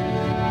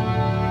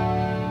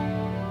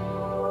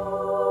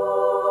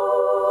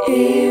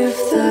 If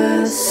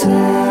the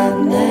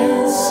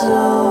sadness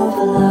of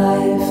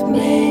life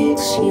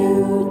makes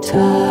you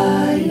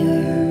tired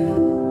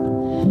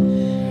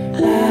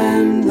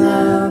and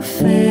the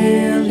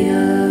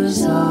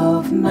failures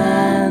of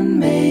man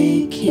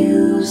make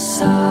you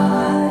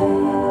sigh,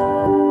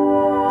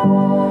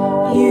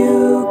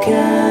 you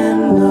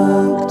can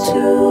look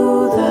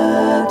to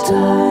the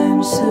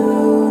time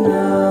soon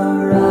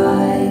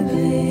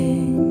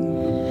arriving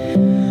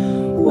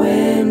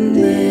when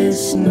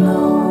this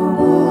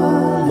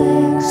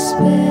noble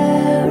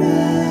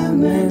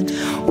experiment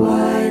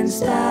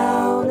winds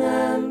down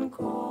and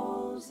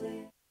calls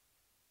it.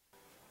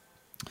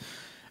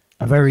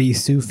 A very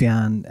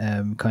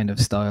Sufjan kind of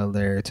style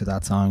there to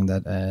that song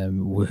that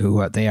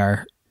who they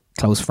are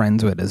close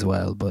friends with as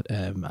well, but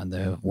and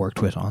they've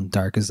worked with on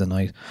Dark as the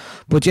Night.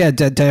 But yeah,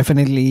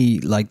 definitely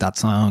like that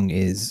song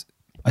is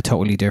a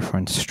totally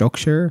different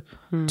structure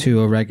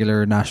to a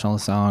regular National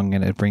song,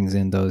 and it brings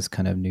in those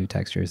kind of new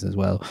textures as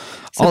well.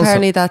 So also,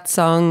 apparently that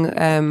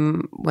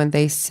song, when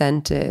they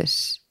sent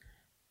it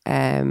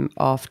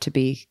off to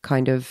be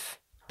kind of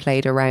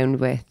played around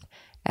with,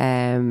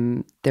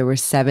 there were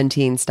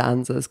 17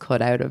 stanzas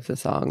cut out of the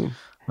song.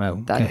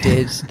 Wow, that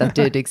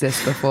did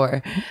exist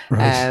before.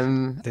 Right.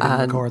 They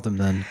didn't record them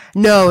then?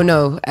 No.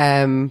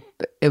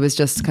 It was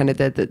just kind of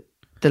the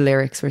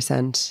lyrics were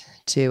sent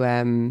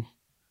to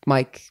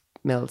Mike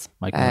Mills.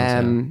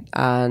 And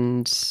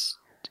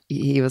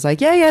he was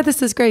like, yeah,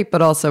 this is great,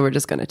 but also we're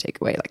just going to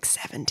take away like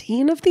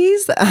 17 of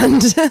these,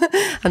 and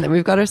then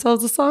we've got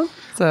ourselves a song.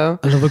 So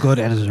I love a good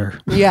editor.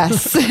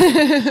 Yes.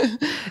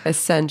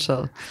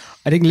 Essential.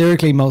 I think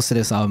lyrically most of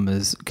this album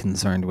is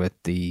concerned with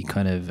the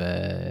kind of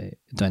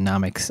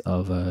dynamics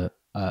of a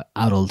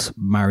adult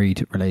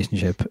married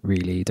relationship,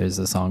 really. There's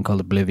a song called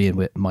Oblivion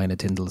with Mina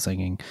Tindall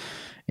singing.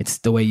 It's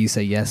the way you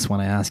say yes when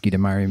I ask you to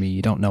marry me.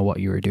 You don't know what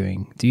you were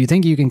doing. Do you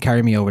think you can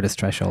carry me over this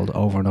threshold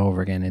over and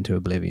over again into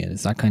oblivion?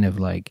 It's that kind of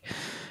like,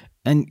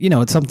 and you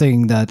know, it's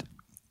something that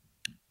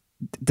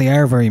they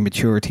are very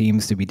mature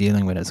themes to be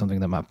dealing with. It's something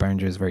that Matt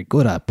Berninger is very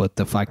good at, but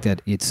the fact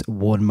that it's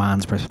one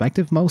man's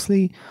perspective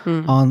mostly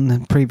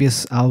on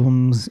previous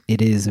albums,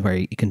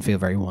 it can feel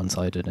very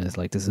one-sided, and it's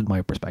like, this is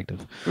my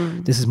perspective.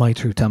 This is my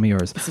truth, tell me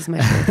yours. This is my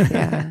truth,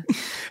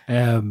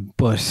 yeah.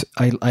 But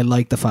I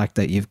like the fact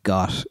that you've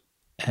got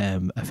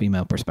a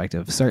female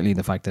perspective. Certainly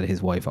the fact that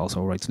his wife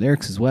also writes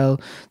lyrics as well.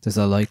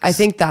 I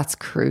think that's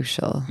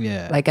crucial.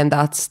 Yeah. Like, and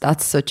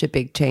that's such a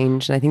big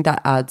change. And I think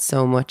that adds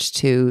so much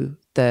to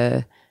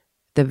the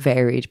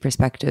varied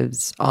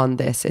perspectives on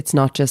this. It's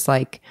not just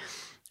like,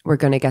 we're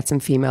going to get some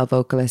female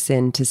vocalists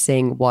in to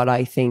sing what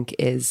I think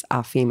is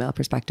a female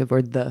perspective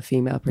or the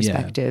female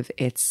perspective.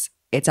 Yeah.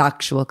 It's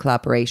actual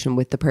collaboration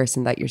with the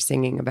person that you're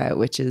singing about,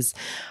 which is,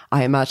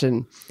 I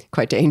imagine,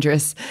 quite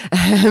dangerous.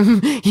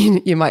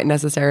 You might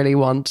necessarily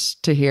want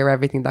to hear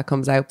everything that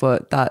comes out,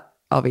 but that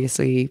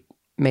obviously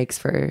makes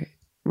for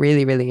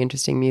really, really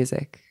interesting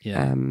music.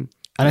 Yeah. And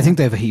I think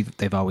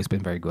they've always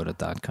been very good at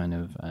that kind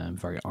of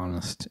very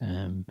honest.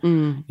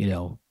 You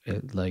know,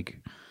 like,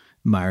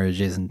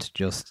 marriage isn't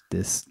just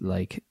this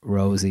like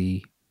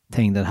rosy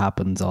thing that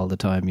happens all the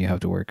time. You have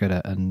to work at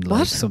it, and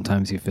like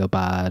sometimes you feel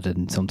bad,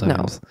 and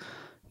sometimes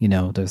you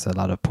know, there's a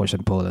lot of push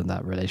and pull in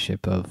that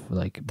relationship of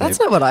like, that's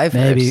not what I've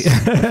heard.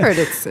 I've heard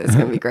it's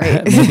gonna be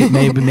great.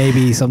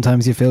 maybe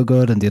sometimes you feel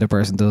good and the other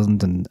person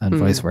doesn't, and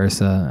vice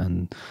versa,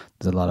 and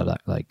there's a lot of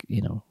that, like,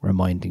 you know,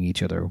 reminding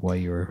each other why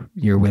you're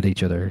with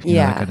each other, you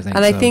know, that kind of thing.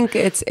 And I think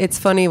it's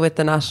funny with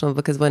the National,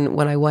 because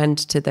when I went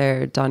to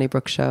their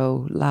Donnybrook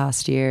show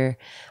last year,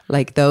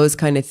 like, those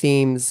kind of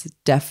themes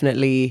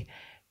definitely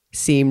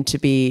seemed to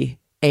be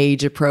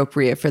age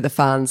appropriate for the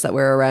fans that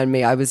were around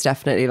me. I was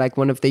definitely like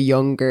one of the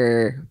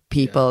younger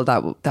people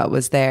that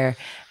was there,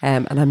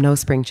 and I'm no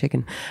spring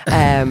chicken,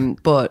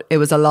 but it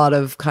was a lot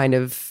of kind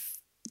of,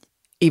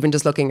 even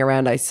just looking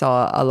around, I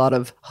saw a lot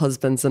of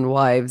husbands and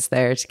wives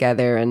there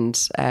together, and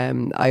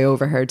I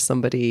overheard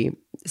somebody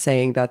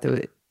saying that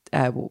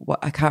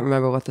I can't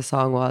remember what the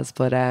song was,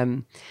 but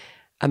a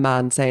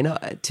man saying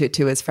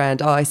to his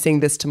friend, I sing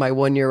this to my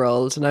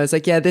 1-year-old. And I was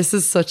like, yeah, this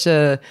is such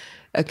a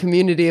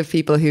community of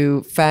people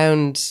who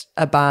found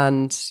a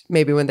band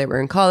maybe when they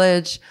were in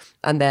college,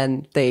 and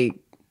then they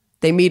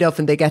meet up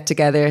and they get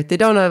together. They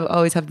don't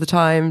always have the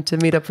time to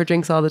meet up for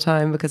drinks all the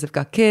time because they've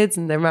got kids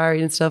and they're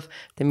married and stuff.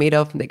 They meet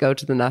up and they go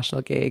to the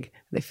National gig.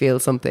 They feel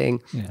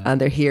something, and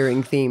they're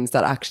hearing themes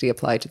that actually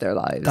apply to their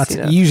lives. That's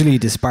usually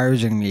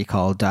disparagingly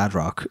called dad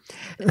rock.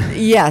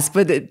 Yes,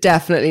 but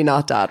definitely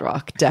not dad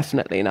rock.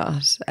 Definitely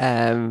not.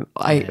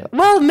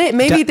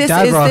 Maybe this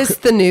is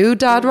the new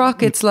dad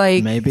rock. It's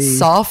like maybe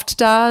soft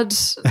dad,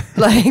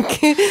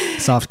 like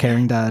soft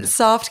caring dad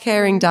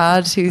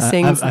who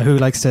sings, who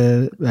likes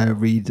to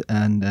read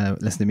and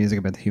listen to music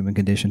about the human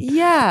condition.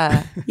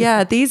 Yeah.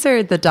 These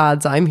are the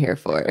dads I'm here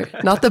for,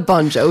 not the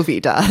Bon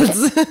Jovi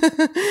dads.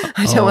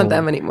 I don't want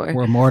them anymore.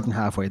 We're more than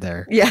halfway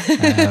there. Yeah.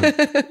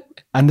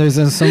 And there's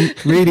some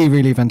really,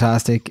 really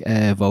fantastic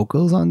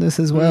vocals on this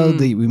as well.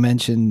 We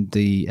mentioned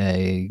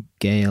the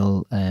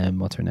Gail,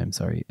 what's her name?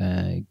 Sorry.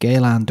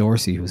 Gail Ann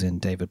Dorsey, who's in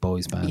David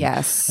Bowie's band.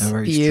 Yes. A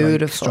very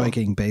beautiful.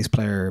 Striking bass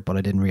player, but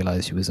I didn't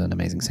realize she was an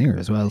amazing singer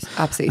as well.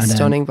 Absolutely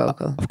stunning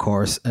vocal. Of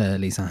course,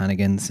 Lisa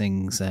Hannigan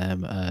sings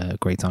a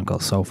great song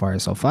called So Far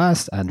So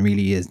Fast, and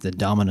really is the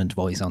dominant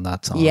voice on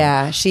that song.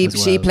 Yeah, she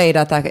played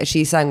at that,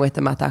 she sang with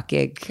them at that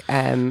gig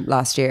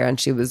last year, and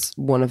she was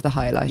one of the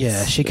highlights.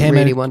 Yeah, she came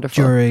really out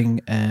wonderful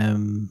during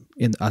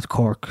at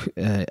Cork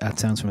at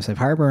Sounds from Safe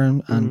Harbour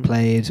and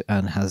played,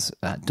 and has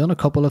done a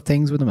couple of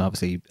things with them.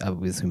 Obviously,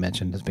 as we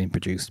mentioned, has been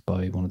produced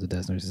by one of the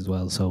Desners as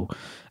well. So,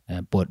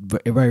 but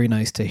very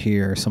nice to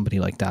hear somebody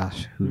like that,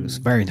 who's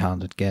very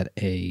talented, get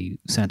a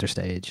centre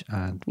stage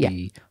and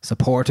be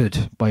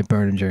supported by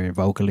Berninger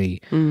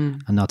vocally,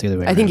 and not the other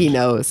way around. I think he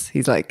knows.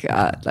 He's like,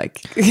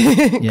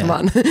 come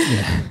on.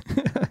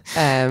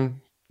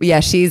 Yeah,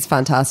 she's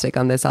fantastic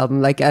on this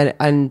album. Like,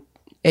 and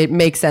it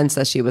makes sense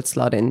that she would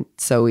slot in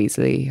so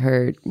easily.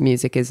 Her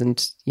music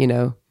isn't,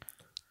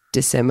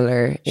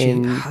 dissimilar. She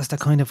has the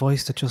kind of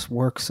voice that just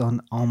works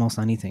on almost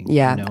anything.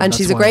 Yeah, and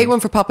she's a great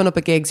one for popping up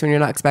at gigs when you're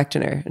not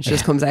expecting her, and she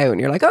just comes out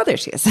and you're like, oh, there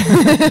she is.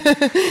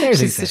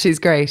 she's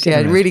great.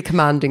 Yeah, really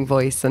commanding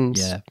voice, and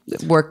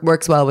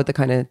works well with the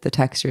kind of the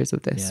textures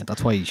of this. Yeah,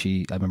 that's why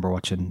I remember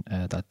watching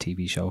that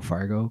TV show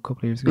Fargo a couple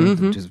of years ago,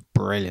 which is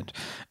brilliant,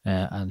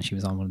 and she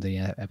was on one of the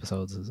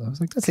episodes. I was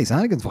like, that's Lisa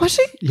Hannigan's voice. Was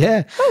she?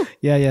 Yeah.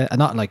 Yeah, and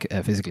not like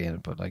physically in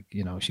it, but like,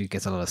 she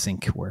gets a lot of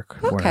sync work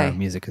where her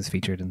music is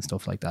featured and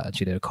stuff like that, and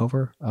she did a cover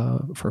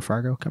for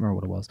Fargo. Can't remember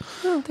what it was.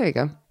 Oh, there you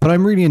go. But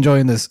I'm really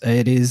enjoying this.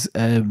 It is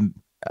a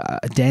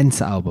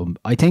dense album.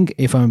 I think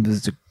if I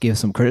was to give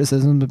some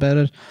criticism about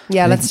it,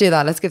 let's do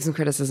that. Let's give some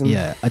criticism.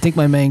 Yeah, I think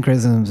my main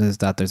criticism is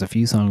that there's a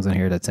few songs in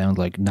here that sound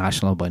like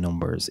National by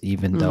numbers,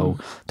 even though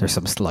there's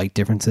some slight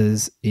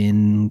differences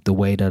in the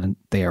way that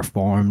they are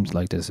formed.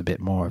 Like, there's a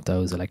bit more of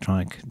those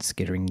electronic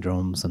skittering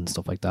drums and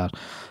stuff like that.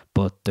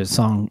 But the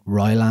song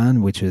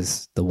Rylan, which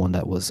is the one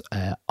that was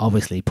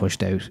obviously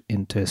pushed out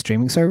into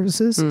streaming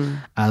services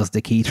as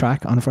the key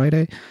track on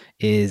Friday,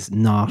 is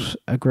not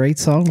a great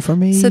song for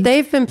me. So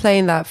they've been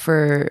playing that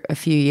for a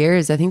few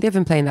years. I think they've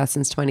been playing that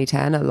since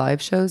 2010 at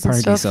live shows and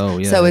Apparently stuff. so,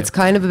 yeah. So it's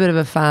kind of a bit of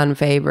a fan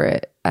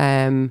favorite.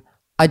 I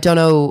don't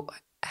know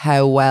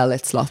how well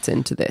it slots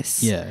into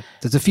this. Yeah,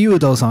 there's a few of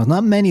those songs,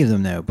 not many of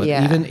them now, but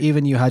Yeah.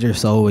 even You Had Your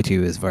Soul With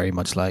You is very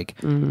much like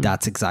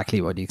that's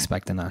exactly what you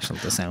expect the National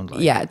to sound like.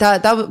 Yeah,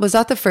 that was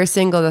that the first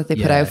single that they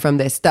put Yeah. out from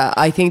this. That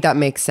I think that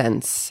makes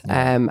sense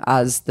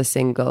as the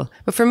single.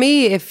 But for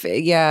me,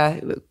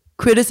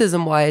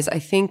 criticism wise, I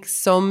think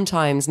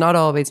sometimes, not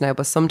always now,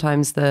 but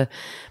sometimes the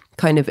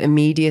kind of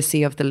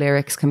immediacy of the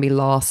lyrics can be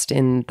lost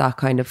in that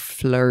kind of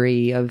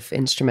flurry of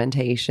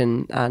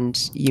instrumentation,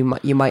 and you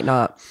might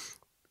not.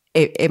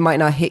 It might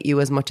not hit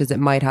you as much as it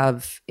might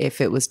have if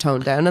it was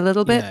toned down a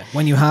little bit. Yeah.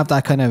 When you have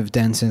that kind of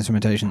dense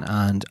instrumentation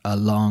and a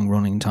long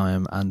running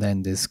time, and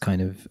then this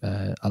kind of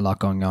a lot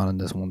going on in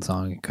this one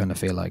song, you kind of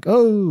feel like,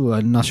 oh,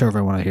 I'm not sure if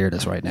I want to hear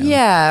this right now.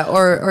 Yeah,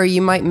 or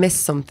you might miss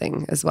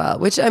something as well,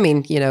 which, I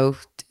mean,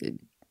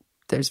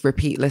 there's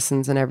repeat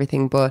listens and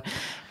everything, but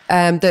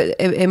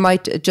it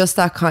might just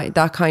that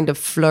kind of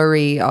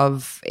flurry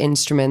of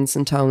instruments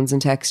and tones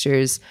and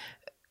textures.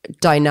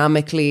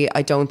 Dynamically,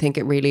 I don't think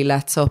it really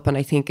lets up, and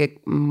I think it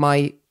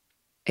might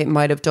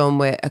have done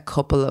with a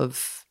couple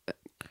of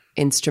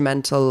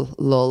instrumental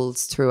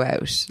lulls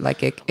throughout.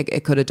 Like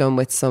it could have done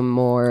with some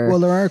more. Well,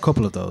 there are a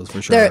couple of those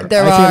for sure.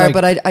 There are,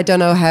 but I don't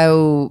know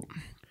how.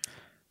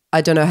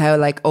 I don't know how,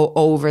 like,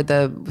 over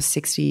the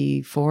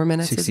 64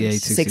 minutes,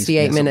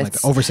 68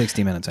 minutes, like over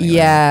 60 minutes. Anyway.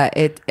 Yeah,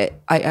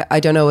 I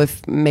don't know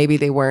if maybe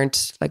they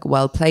weren't like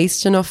well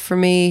placed enough for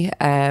me.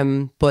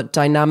 But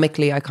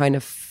dynamically,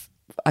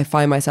 I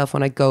find myself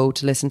when I go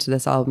to listen to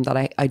this album that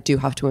I do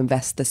have to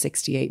invest the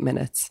 68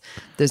 minutes.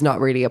 There's not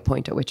really a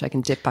point at which I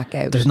can dip back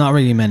out. There's not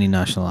really many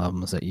National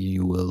albums that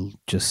you will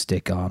just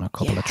stick on a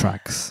couple of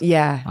tracks.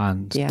 Yeah.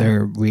 And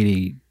they're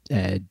really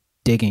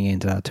digging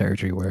into that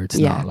territory where it's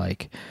not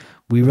like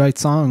we write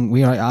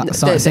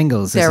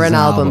singles. They're an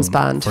albums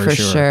band for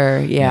sure.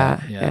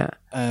 Yeah.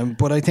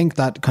 But I think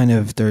that kind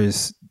of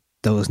there's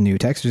those new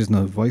textures and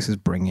those voices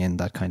bring in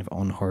that kind of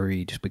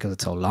unhurried, just because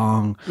it's so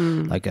long.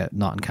 Like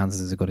Not in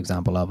Kansas is a good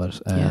example of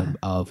it.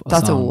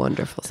 That's a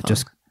wonderful song.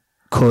 Just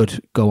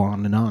could go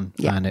on,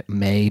 and it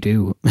may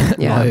do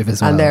live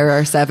as well. And there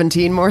are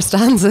 17 more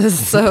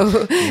stanzas,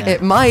 so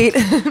it might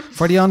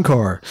for the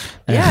encore.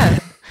 Yeah.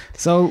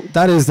 So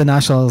that is the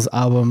Nationals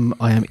album.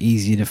 I Am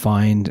Easy to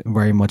Find,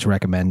 very much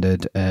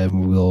recommended.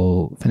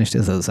 We'll finish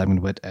this little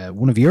segment with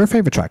one of your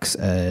favorite tracks,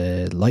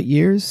 Light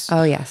Years.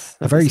 Oh yes,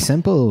 a very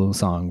simple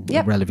song,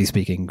 relatively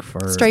speaking.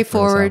 For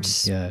straightforward,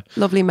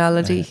 lovely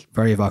melody,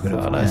 very evocative.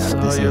 I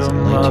saw your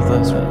mother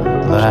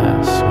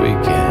last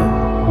weekend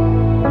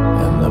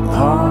in the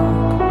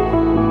park.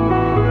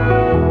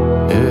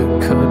 It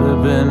could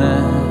have been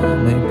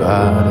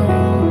anybody.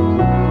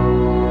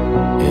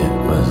 It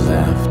was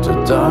after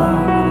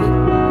dark.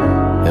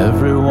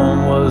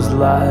 Everyone was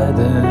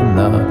lighting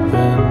up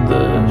in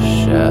the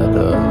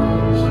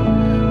shadows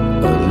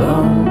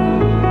alone.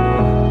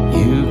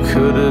 You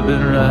could have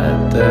been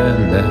right there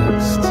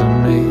next to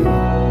me,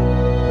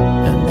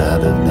 and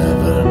I'd have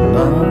never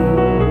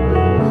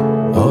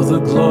known. Oh, the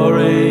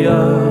glory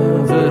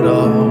of it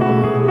all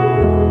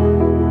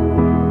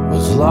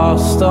was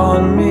lost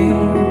on me,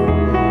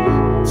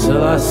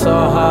 till I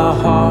saw how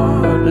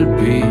hard it'd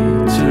be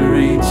to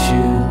reach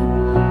you.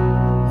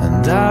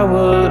 And I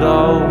would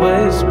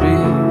always be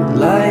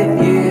light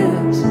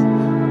years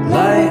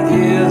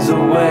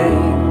away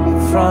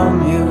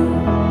from you.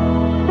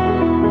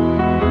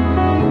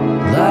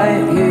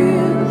 Light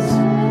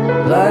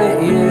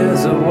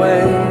years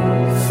away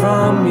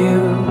from you.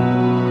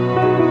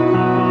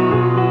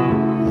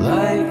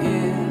 Light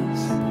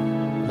years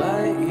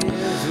away.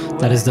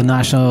 That is the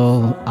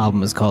National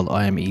album. Is called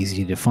I Am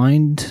Easy to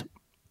Find.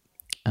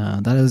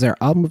 That is our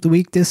album of the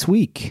week this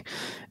week.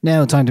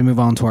 Now, time to move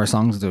on to our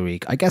songs of the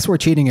week. I guess we're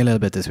cheating a little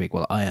bit this week.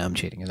 Well, I am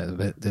cheating a little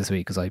bit this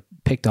week because I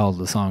picked all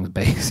the songs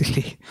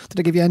basically. Did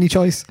I give you any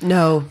choice?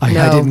 No, I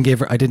didn't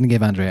give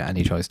Andrea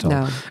any choice at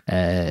all.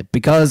 No.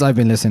 Because I've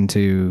been listening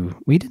to.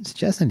 We didn't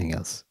suggest anything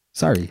else.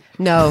 Sorry.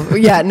 No,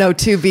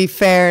 to be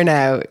fair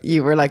now,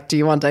 you were like, do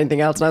you want anything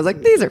else? And I was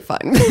like, these are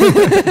fine.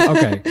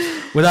 Okay.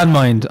 With that in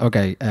mind,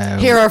 okay.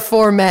 Here are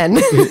 4 men.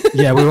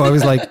 I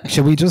was like,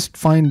 should we just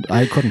find...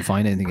 I couldn't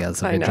find anything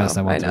else of interest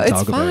I wanted to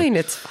talk about.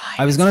 It's fine.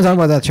 I was going to talk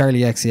about that Charlie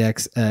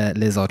XCX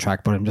Lizzo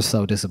track, but I'm just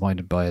so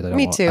disappointed by it.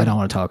 Me too. I don't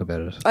want to talk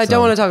about it. I don't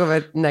want to talk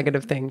about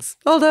negative things.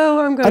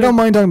 Although I'm going I don't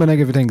mind talking about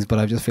negative things, but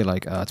I just feel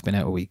like it's been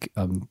out a week.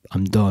 I'm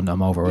done.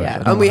 I'm over it.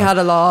 Yeah, and we had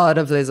a lot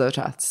of Lizzo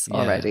chats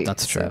already.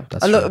 That's true. So.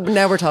 That's true.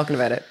 Now we're talking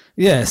about it.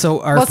 Yeah, so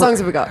what songs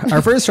have we got?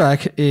 Our first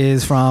track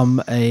is from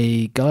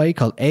a guy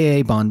called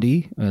A.A.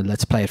 Bondi.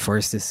 Let's play it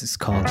first. This is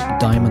called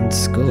Diamond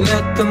Skull.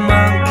 Let the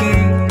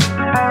monkey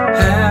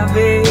have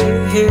a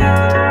hit.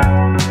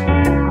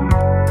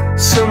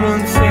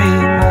 Someone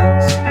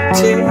famous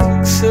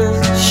takes a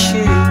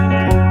shit.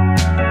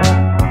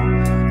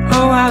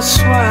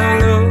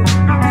 swallow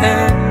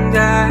and I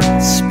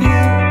speak.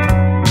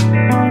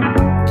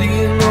 Do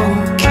you know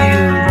what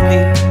killed me?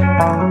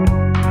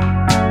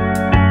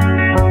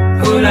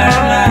 Ooh la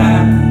la,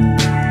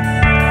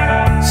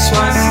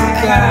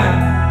 swastika,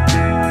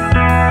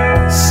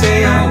 say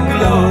your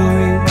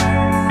glory.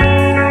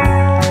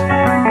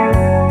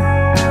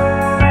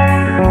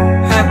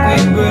 Happy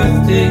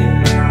birthday,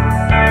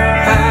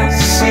 I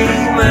see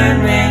my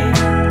name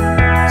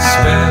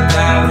spelled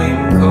out in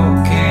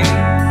cocaine.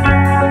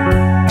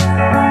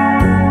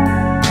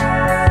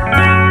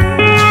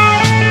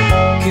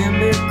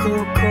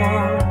 Chemical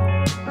core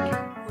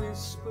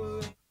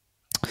whispering.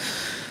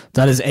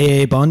 That is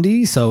A.A.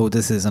 Bondi. So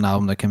this is an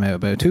album that came out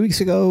about 2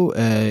 weeks ago.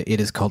 It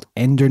is called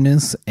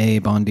Enderness. A.A.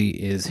 Bondi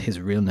is his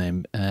real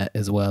name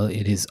as well.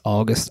 It is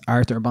August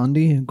Arthur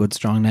Bondi, a good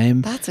strong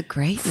name. That's a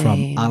great From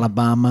name.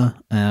 Alabama.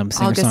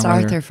 August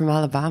Arthur from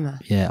Alabama.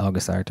 Yeah,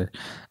 August Arthur.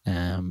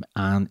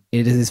 And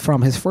it is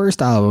from his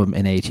first album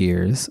in 8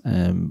 years.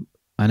 And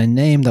a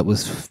name that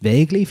was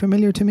vaguely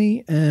familiar to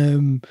me,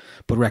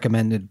 but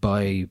recommended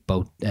by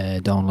both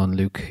Donald and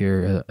Luke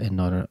here in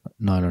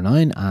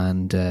 909.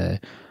 And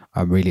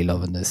I'm really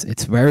loving this.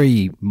 It's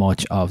very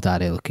much of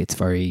that ilk. It's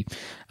very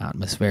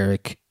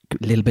atmospheric,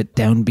 a little bit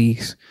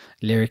downbeat,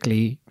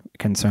 lyrically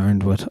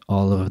concerned with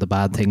all of the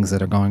bad things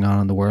that are going on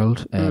in the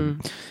world.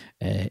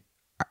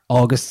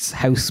 August's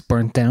house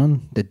burnt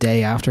down the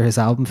day after his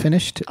album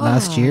finished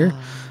last year.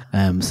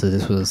 So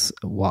this was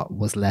what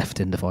was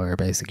left in the fire,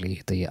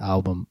 basically, the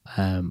album.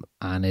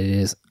 And it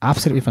is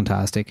absolutely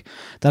fantastic.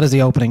 That is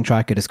the opening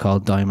track. It is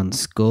called Diamond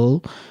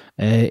Skull.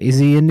 Is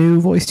he a new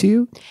voice to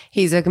you?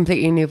 He's a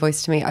completely new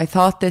voice to me. I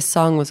thought this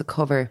song was a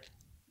cover,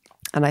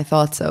 and I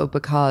thought so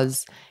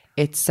because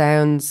it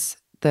sounds,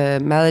 the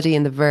melody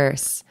in the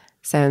verse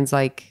sounds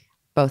like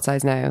Both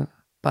Sides Now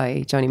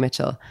by Joni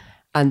Mitchell.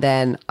 And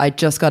then I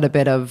just got a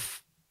bit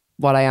of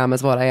What I Am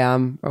Is What I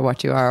Am, or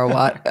What You Are or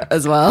What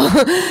as well.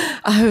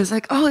 I was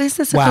like, oh, is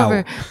this a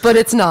cover? But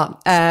it's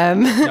not.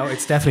 No,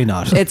 it's definitely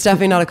not. It's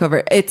definitely not a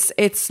cover.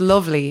 It's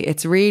lovely.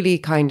 It's really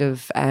kind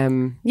of,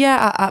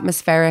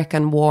 atmospheric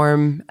and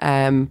warm,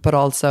 but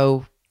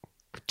also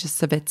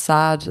just a bit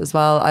sad as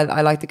well.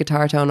 I like the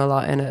guitar tone a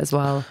lot in it as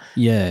well.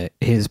 Yeah,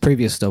 his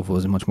previous stuff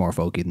was much more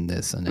folky than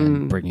this, and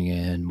then bringing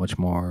in much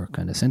more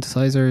kind of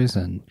synthesizers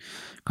and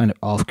kind of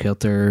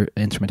off-kilter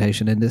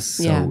instrumentation in this.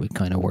 So it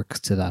kind of works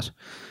to that.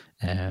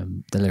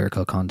 The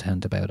lyrical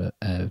content about it,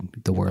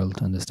 the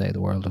world and the state of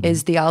the world.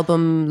 Is the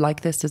album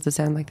like this? Does it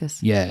sound like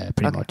this? Yeah,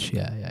 pretty much.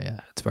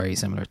 Yeah. It's very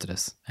similar to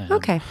this.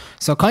 Okay.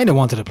 So kind of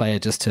wanted to play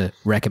it just to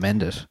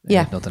recommend it.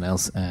 Yeah. If nothing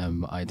else.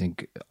 I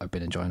think I've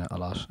been enjoying it a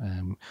lot.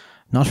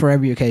 Not for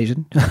every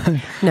occasion.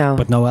 No.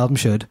 But no album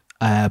should.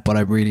 But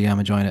I really am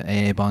enjoying it.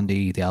 A.A.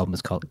 Bondi, the album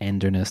is called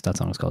Enderness. That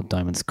song is called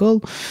Diamond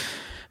Skull.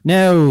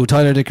 Now,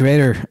 Tyler, the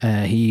Creator,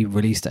 he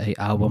released a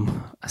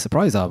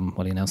surprise album.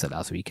 Well, he announced it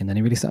last week, and then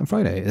he released it on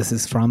Friday. This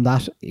is from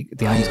that. The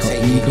album's called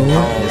Igor.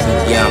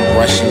 Yeah, I'm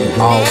brushing you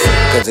off,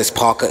 cause it's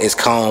Parker, it's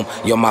calm.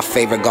 You're my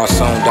favorite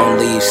garçon, don't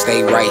leave,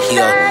 stay right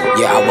here.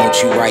 Yeah, I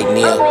want you right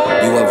near.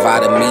 You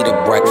invited me to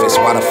breakfast,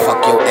 why the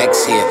fuck your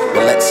ex here?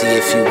 Well, let's see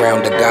if you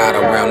round the God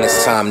around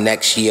this time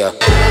next year.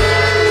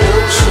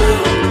 Don't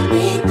shoot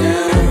me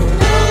down.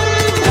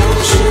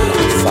 Don't shoot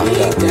me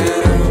fuck up.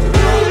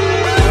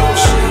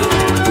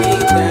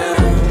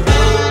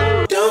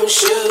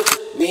 Shoot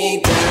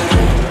me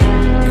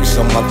down. You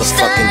so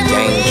motherfucking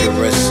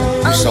dangerous.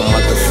 You so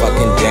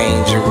motherfucking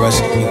dangerous.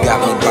 You got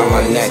me by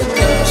my neck.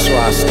 That's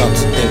why I start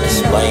to think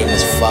it's lame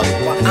as fuck.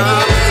 I'm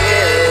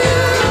here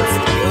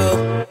for you.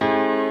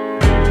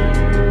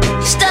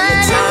 When the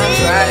time's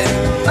right.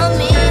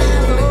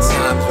 When the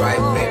time's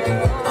right, baby.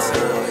 When the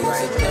time's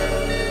right.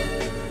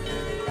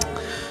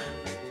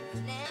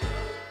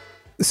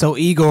 So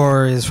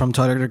Igor is from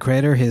Tyler, the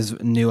Creator. His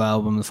new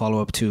album, the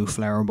follow-up to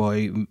Flower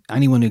Boy.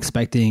 Anyone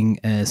expecting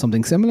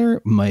something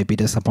similar might be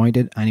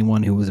disappointed.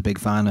 Anyone who was a big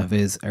fan of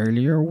his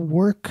earlier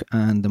work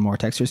and the more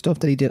texture stuff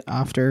that he did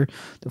after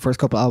the first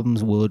couple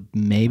albums would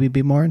maybe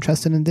be more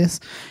interested in this.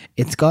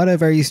 It's got a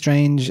very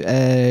strange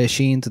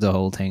sheen to the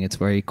whole thing. It's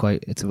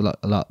it's a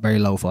lot very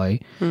lo-fi.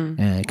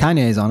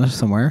 Kanye is on it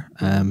somewhere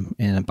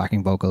in a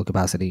backing vocal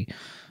capacity.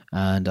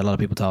 And a lot of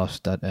people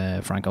thought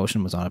that Frank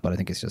Ocean was on it, but I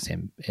think it's just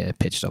him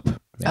pitched up.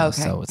 Okay.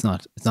 So it's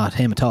not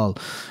him at all.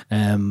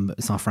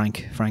 It's not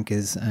Frank. Frank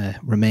is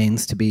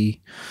remains to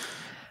be.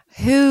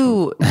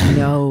 Who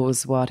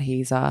knows what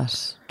he's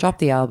at? Drop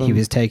the album. He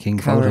was taking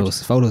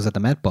photos at the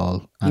Met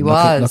Ball. And He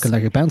was looking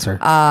like a bouncer.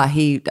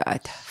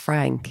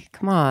 Frank,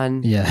 come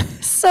on. Yeah.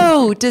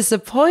 So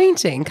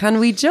disappointing. Can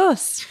we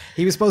just?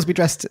 He was supposed to be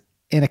dressed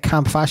in a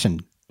camp fashion.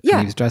 Yeah.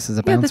 He was dressed as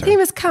a bouncer. Yeah, the theme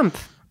is camp.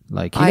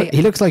 Like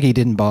he looks like he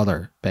didn't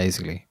bother,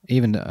 basically.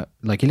 Even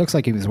he looks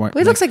like he was wearing.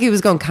 Well, he looks like he was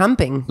going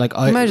camping. Like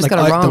might have just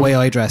got it wrong. The way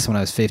I dressed when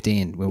I was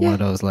 15 with one of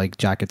those like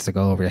jackets that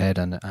go over your head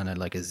and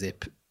like a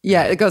zip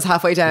Yeah, it goes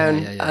halfway down,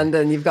 and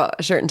then you've got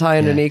a shirt and tie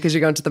underneath because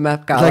you're going to the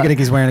Met Gala. Like I think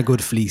he's wearing a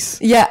good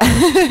fleece. Yeah,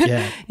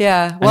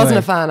 yeah. Wasn't Anyway.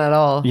 a fan at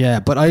all. Yeah,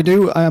 but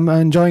I'm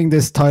enjoying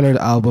this Tyler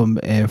album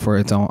for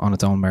on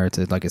its own merits.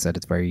 Like I said,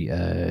 it's very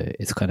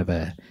it's kind of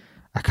a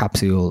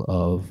capsule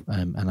of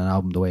and an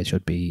album the way it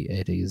should be.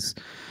 It is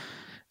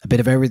a bit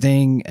of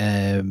everything,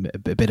 a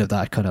bit of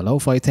that kind of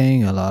lo-fi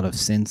thing, a lot of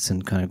synths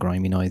and kind of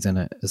grimy noise in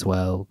it as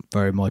well.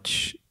 Very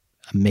much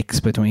a mix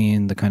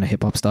between the kind of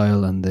hip hop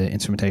style and the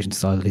instrumentation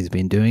style that he's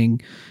been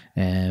doing.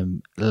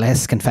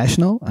 Less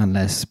confessional and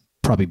less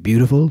probably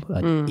beautiful.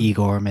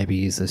 Igor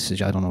maybe is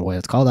I don't know why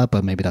it's called that,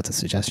 but maybe that's a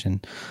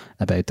suggestion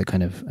about the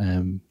kind of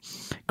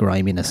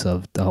griminess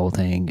of the whole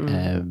thing.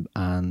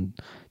 And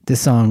this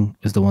song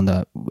is the one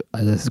that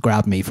has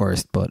grabbed me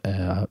first, but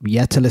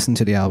yet to listen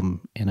to the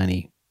album in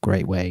any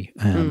great way.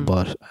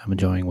 But I'm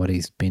enjoying what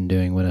he's been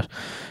doing with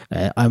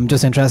it. I'm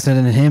just interested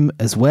in him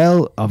as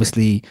well.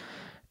 Obviously,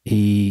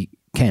 he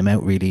came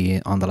out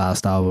really on the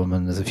last album,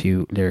 and there's a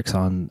few lyrics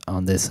on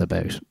this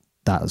about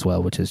that as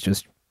well, which is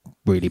just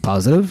really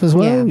positive as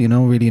well. You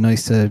know, really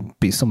nice to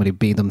be somebody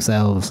be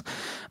themselves.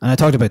 And I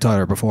talked about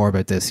Tyler before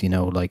about this, you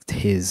know, like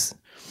his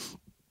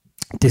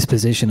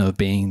disposition of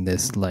being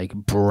this like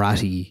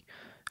bratty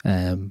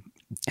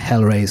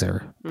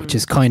hellraiser, which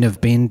has kind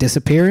of been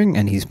disappearing,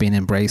 and he's been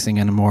embracing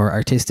a more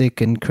artistic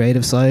and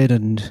creative side,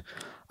 and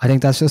I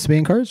think that's just to be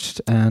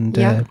encouraged. And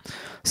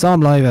saw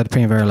him live at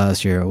Primavera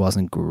last year. It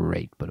wasn't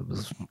great, but it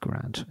was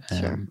grand.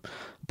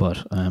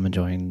 But I'm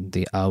enjoying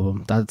the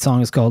album. That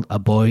song is called A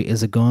Boy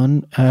Is a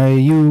Gun. Are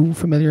you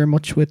familiar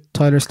much with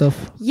Tyler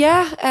stuff?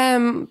 Yeah,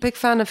 big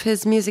fan of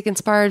his music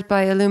inspired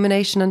by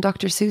Illumination and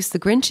Dr. Seuss, the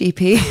Grinch EP.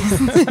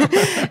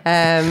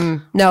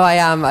 No, I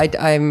am.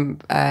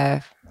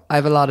 I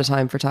have a lot of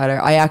time for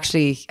Tyler. I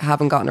actually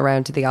haven't gotten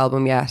around to the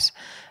album yet.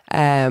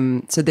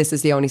 So this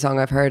is the only song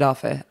I've heard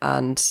of it,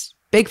 and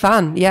big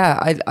fan. Yeah,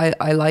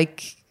 I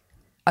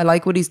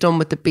like what he's done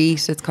with the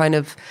beat. It's kind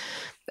of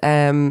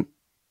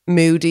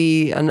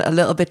moody and a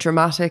little bit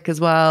dramatic as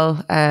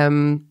well.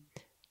 The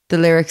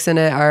lyrics in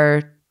it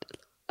are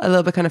a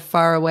little bit kind of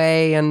far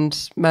away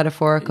and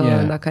metaphorical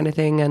and that kind of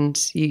thing, and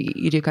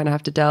you do kind of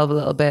have to delve a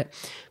little bit.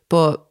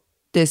 But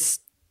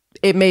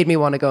it made me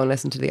want to go and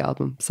listen to the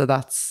album. So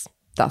that's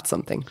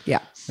something. Yeah.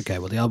 Okay,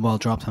 well, the album all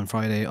dropped on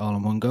Friday all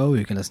in one go.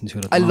 You can listen to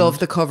it at the I moment. love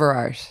the cover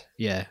art.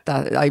 Yeah.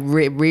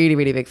 Really,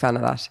 really big fan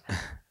of that.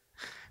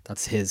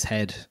 That's his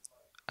head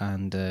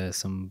and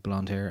some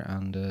blonde hair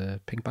and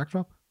a pink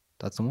backdrop.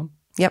 That's the one?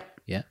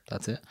 Yep. Yeah,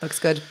 that's it. Looks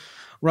good.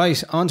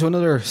 Right, on to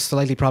another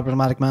slightly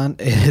problematic man.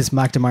 It is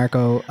Mac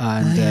DeMarco,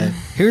 and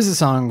here's a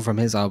song from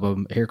his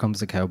album, Here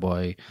Comes the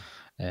Cowboy.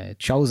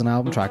 Chosen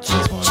album track for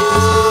this one.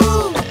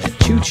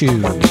 Choo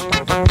Choo.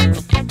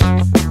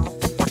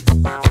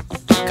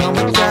 Come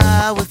and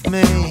die with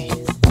me.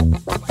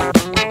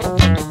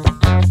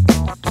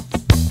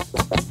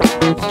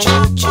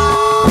 Choo choo,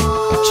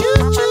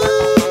 choo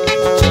choo.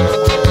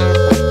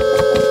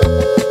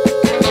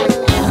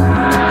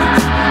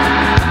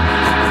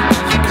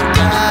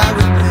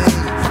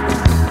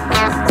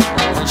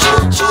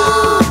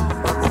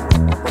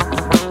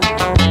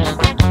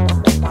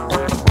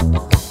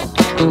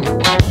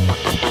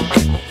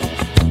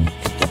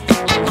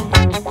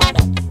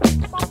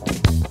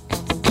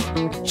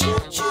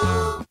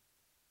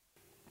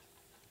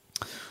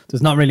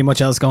 There's not really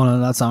much else going on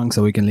in that song,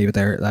 so we can leave it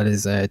there. That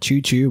is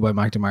Choo Choo by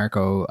Mac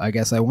DeMarco. I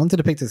guess I wanted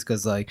to pick this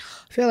because I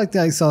feel like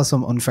I saw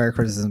some unfair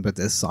criticism about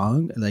this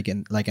song. Like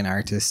an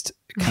artist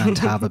can't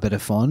have a bit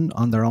of fun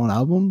on their own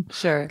album.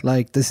 Sure.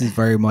 Like this is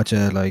very much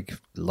a like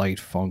light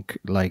funk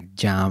like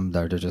jam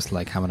that they're just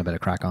like having a bit of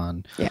crack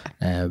on.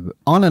 Yeah.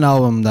 On an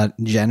album that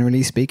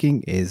generally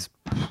speaking is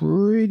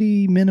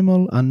pretty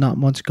minimal and not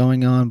much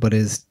going on, but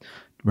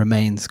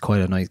remains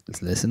quite a nice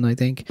listen, I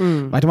think.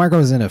 Mac DeMarco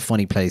is in a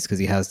funny place because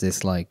he has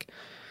this like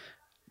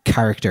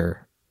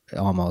character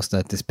almost,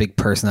 that this big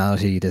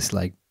personality, this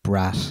like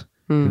brat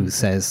who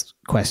says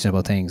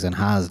questionable things and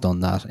has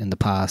done that in the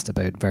past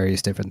about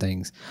various different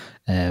things,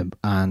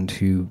 and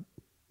who,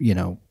 you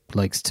know,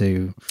 likes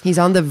to... He's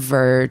on the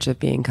verge of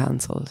being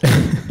cancelled.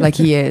 Like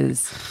he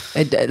is.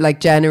 Like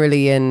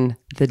generally in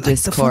the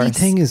discourse. The funny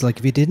thing is, like,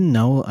 if you didn't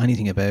know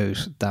anything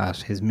about that,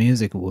 his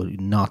music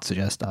would not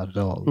suggest that at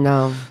all.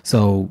 No.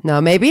 So...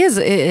 No, maybe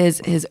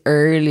his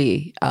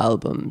early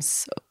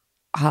albums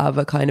have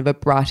a kind of a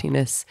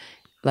brattiness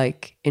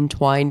like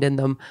entwined in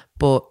them,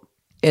 but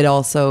they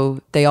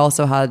also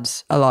had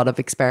a lot of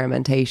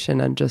experimentation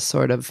and just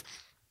sort of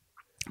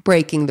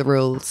breaking the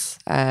rules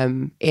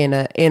in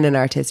an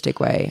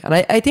artistic way. And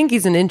I think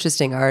he's an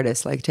interesting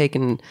artist, like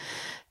taking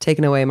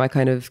away my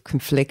kind of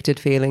conflicted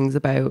feelings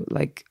about,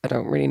 like, I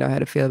don't really know how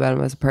to feel about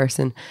him as a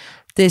person.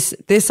 This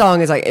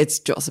song is like, it's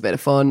just a bit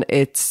of fun.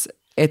 It's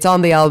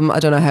on the album. I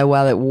don't know how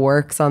well it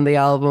works on the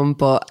album,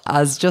 but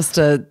as just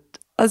a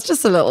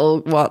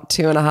little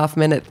 2.5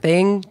 minute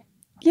thing,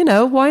 you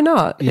know, why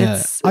not?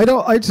 Yeah.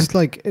 I just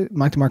like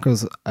Mac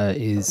DeMarco's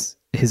is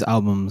his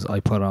albums I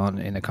put on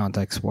in a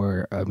context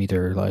where I'm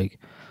either like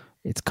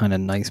it's kind of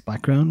nice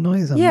background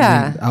noise. And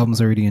Yeah. the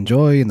albums I really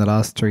enjoy, and the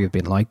last 3 have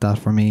been like that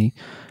for me.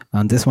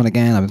 And this one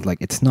again, I was like,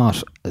 it's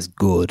not as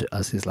good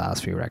as his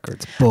last few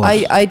records, but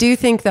I do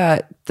think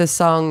that the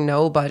song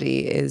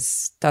 "Nobody"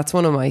 that's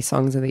one of my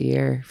songs of the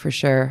year for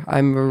sure. I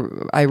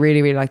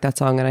really, really like that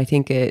song, and I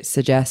think it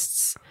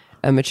suggests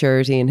a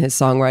maturity in his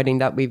songwriting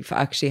that we've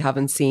actually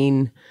haven't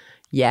seen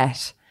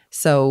yet.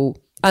 So,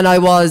 and I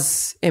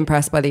was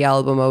impressed by the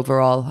album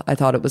overall. I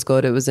thought it was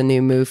good. It was a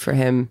new move for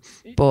him,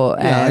 but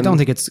yeah, I don't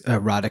think it's a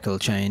radical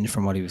change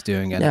from what he was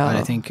doing. And no,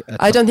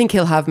 I don't think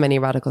he'll have many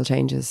radical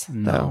changes.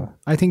 No, though.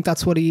 I think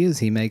that's what he is.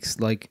 He makes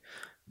like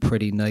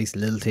pretty nice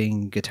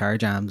lilting guitar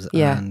jams,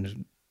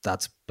 and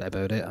that's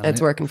about it. And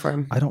It's working for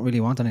him. I don't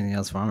really want anything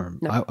else from him.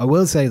 No. I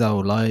will say though,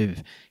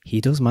 live, he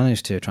does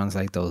manage to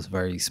translate those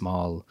very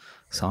small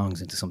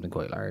songs into something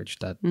quite large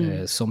that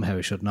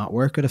somehow should not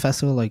work at a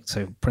festival. Like,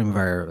 so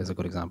Primavera is a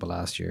good example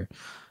last year.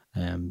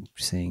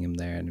 Seeing him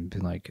there and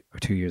being like, or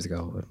 2 years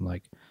ago, I'm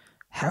like,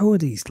 how are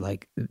these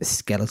like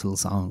skeletal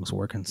songs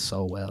working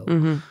so well?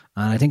 And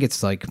I think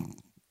it's like,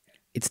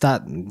 it's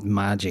that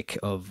magic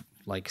of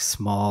like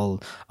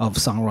of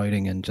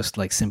songwriting and just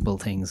like simple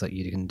things that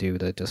you can do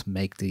that just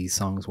make these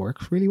songs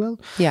work really well.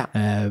 Yeah.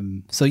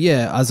 So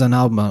yeah, as an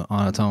album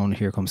on its own,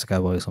 Here Comes the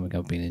Cowboy is something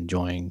I've been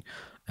enjoying.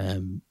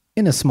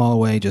 In a small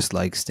way, just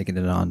like sticking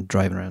it on,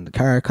 driving around the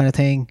car kind of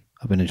thing.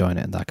 I've been enjoying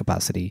it in that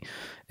capacity.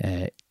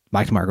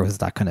 Mac DeMarco is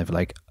that kind of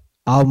like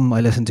album I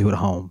listen to at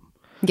home.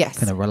 Yes.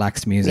 Kind of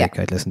relaxed music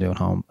I'd listen to at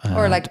home.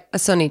 Or like a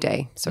sunny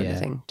day sort of yeah,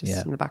 thing, just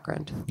yeah. in the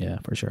background. Yeah,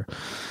 for sure.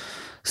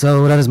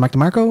 So that is Mac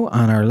DeMarco,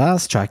 and our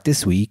last track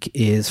this week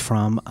is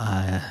from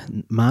a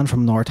man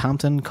from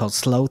Northampton called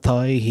Slow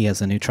Thigh. He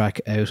has a new track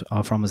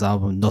out from his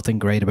album Nothing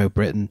Great About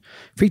Britain,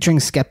 featuring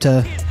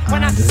Skepta.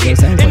 When I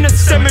sit in the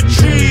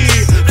cemetery,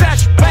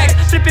 flashback,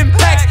 flipping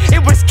packs, it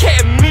was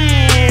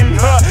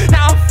ketamine.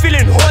 Now I'm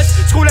feeling hoarse,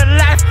 school of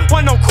life,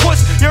 one no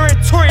course. You're a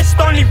tourist,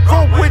 only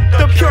go with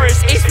the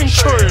purest. Ace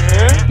Ventura.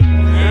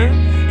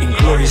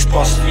 Inglorious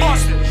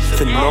Bastards,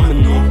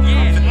 phenomenal,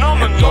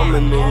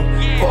 abdominal,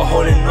 put a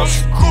hole in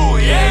us. Cool,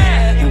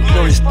 yeah.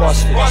 Inglorious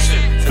Bastards,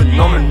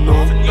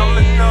 phenomenal,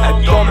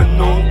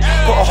 abdominal,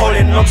 put a hole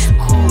in us.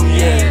 Cool,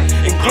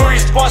 yeah.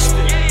 Inglorious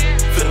Bastards,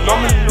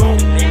 phenomenal,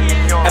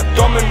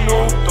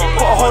 abdominal,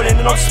 put a hole in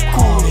us.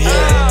 Cool,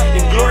 yeah.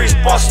 Inglorious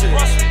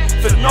Bastards,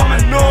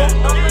 phenomenal,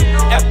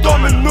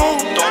 abdominal,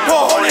 put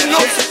a hole in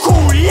us.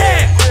 Cool,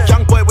 yeah.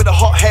 Young boy with a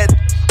hot head,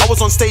 I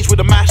was on stage with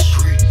a mash.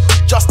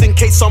 Just in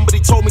case somebody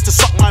told me to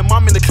suck my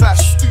mum in the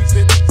clash.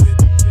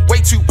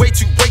 Way too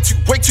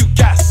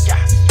gas.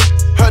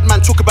 Heard man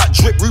talk about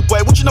drip, rude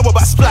boy, what you know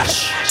about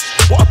splash?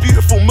 What a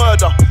beautiful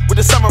murder, with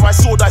a samurai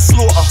sword I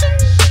slaughter.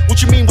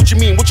 What you mean, what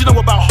you know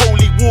about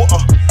holy water?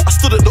 I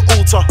stood at the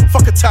altar,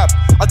 fuck a tab,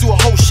 I do a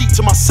whole sheet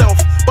to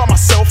myself, by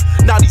myself.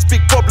 Now these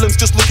big problems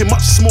just looking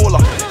much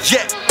smaller.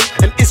 Yeah,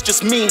 and it's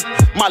just me,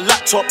 my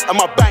laptop and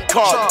my bank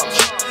card.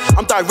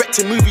 I'm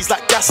directing movies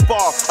like Gaspar.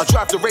 I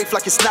drive the Wraith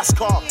like it's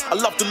NASCAR. I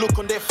love the look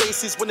on their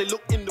faces when they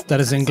look in the... That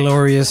is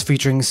Inglorious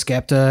featuring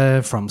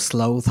Skepta from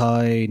Slow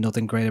Thigh,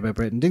 Nothing Great About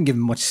Britain. Didn't give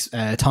him much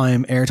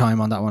airtime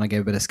on that one. I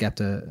gave a bit of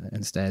Skepta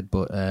instead.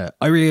 But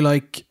I really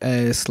like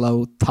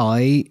Slow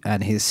Thigh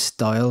and his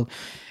style.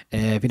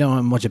 If you don't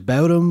know much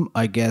about him,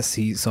 I guess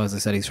as I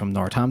said, he's from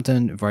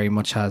Northampton. Very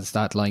much has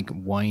that like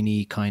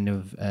whiny kind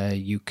of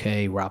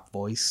UK rap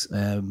voice.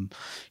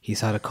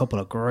 He's had a couple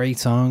of great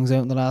songs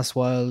out in the last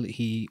while.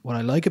 What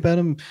I like about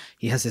him,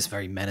 he has this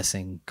very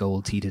menacing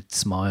gold-teeth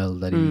smile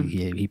that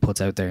he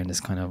puts out there in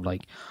this kind of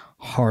like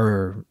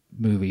horror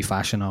movie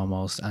fashion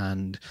almost.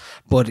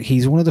 But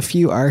he's one of the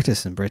few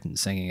artists in Britain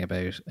singing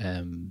about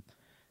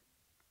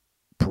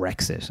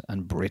Brexit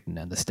and Britain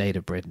and the state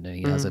of Britain, and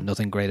he has a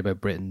Nothing Great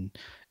About Britain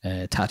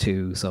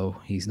tattoo, so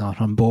he's not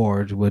on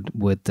board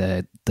with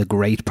the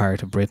great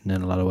part of Britain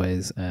in a lot of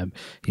ways.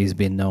 He's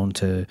been known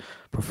to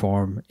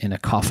perform in a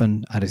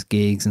coffin at his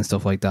gigs and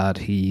stuff like that.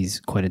 He's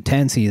quite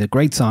intense. He has a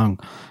great song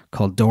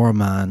called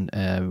Doorman,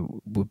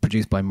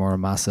 produced by Maura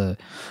Massa,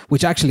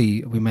 which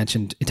actually we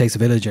mentioned It Takes a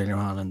Village earlier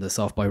on, and the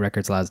Soft Boy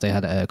Records lads, they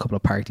had a couple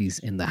of parties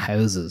in the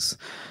houses.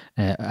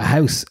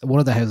 One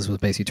of the houses was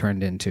basically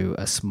turned into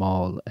a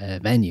small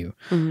venue,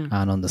 and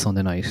on the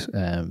Sunday night,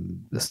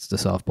 the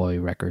Soft Boy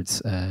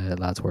Records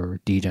lads were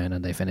DJing,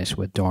 and they finished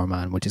with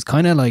Doorman, which is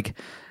kind of like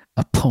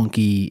a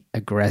punky,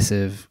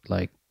 aggressive,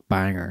 like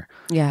banger.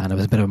 Yeah, and it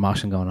was a bit of a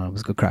moshing going on. It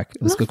was good crack.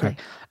 It was good crack.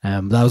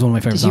 That was one of my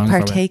favorite songs. Did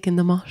you partake in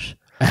the mosh?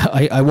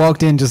 I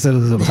walked in just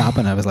as it was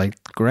happening. I was like,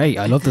 great,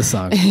 I love this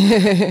song.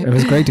 It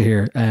was great to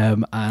hear.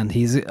 And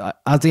he's,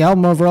 as the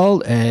album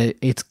overall,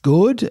 it's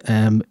good.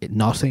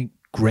 Nothing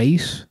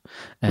great,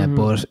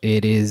 but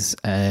it is,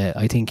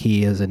 I think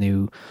he is a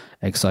new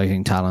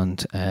exciting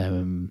talent.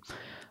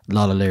 A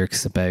lot of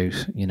lyrics about,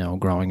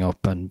 growing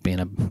up and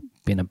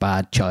being a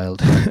bad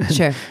child.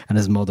 Sure. And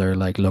his mother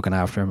like looking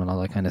after him and all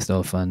that kind of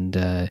stuff. And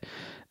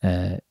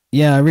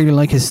yeah, I really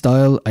like his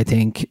style. I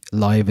think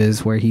live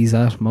is where he's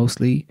at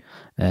mostly.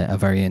 A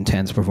very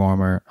intense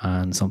performer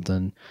and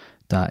something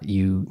that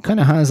you kind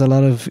of has a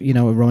lot of, you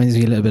know, it reminds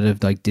me a little bit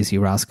of like Dizzy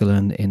Rascal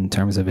in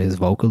terms of his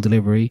vocal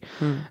delivery.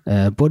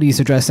 But he's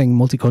addressing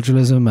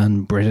multiculturalism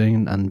and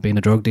Britain and being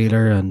a drug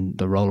dealer and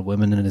the role of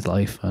women in his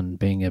life and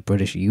being a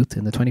British youth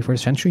in the 21st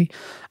century.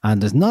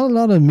 And there's not a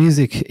lot of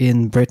music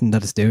in Britain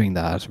that is doing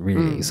that,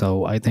 really.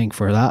 So I think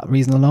for that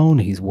reason alone,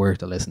 he's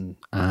worth a listen.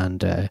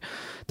 And there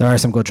are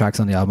some good tracks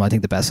on the album. I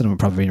think the best of them are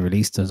probably been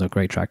released. There's a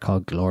great track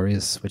called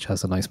Glorious, which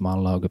has a nice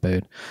monologue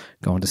about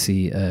going to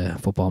see a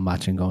football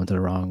match and going to the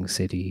wrong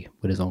city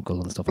with his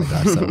uncle and stuff like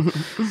that. So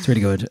it's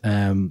really good.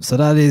 So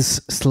that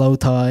is Slow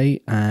Thai.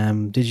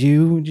 Did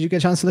you get a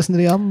chance to listen to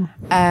the album?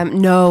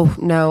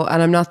 No,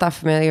 and I'm not that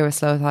familiar with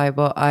Slow Thai,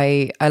 but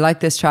I like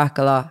this track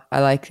a lot.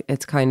 I like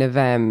its kind of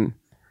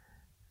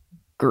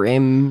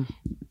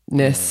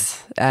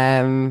grimness,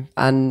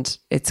 and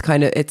it's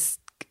kind of it's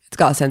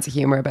got a sense of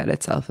humor about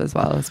itself as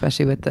well,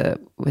 especially with the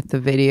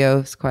video.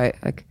 It's quite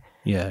like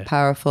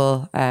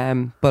powerful,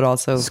 but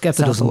also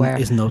Skepta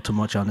isn't up to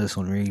much on this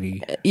one,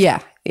 really.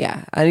 Yeah,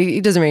 and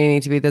he doesn't really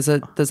need to be. There's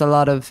a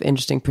lot of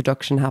interesting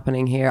production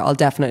happening here. I'll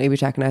definitely be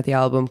checking out the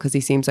album because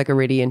he seems like a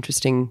really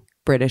interesting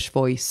British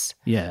voice.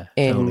 Yeah,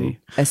 in totally.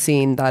 A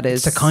scene that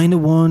is it's the kind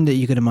of one that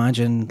you could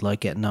imagine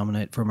like getting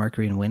nominated for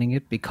Mercury and winning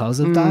it because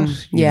of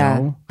that. You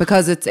know?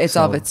 Because it's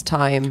of its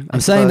time. I'm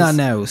saying that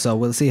now, so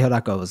we'll see how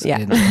that goes.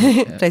 Yeah,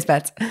 place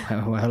bets.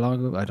 How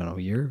long ago? I don't know.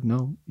 A year?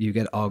 No, you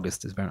get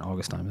August. It's about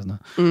August time, isn't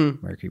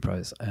it? Mercury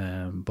Prize.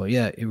 But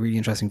yeah, a really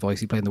interesting voice.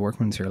 He played in the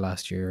Workman's here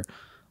last year.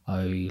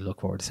 I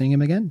look forward to seeing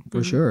him again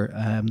for sure.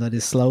 That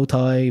is Slow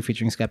Thai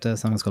featuring Skepta. The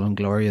song is called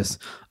Unglorious.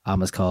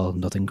 Album is called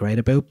Nothing Great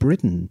About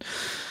Britain.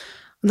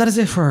 And that is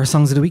it for our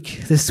Songs of the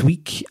Week this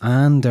week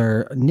and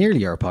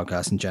nearly our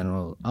podcast in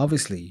general.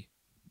 Obviously,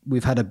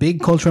 we've had a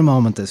big cultural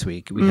moment this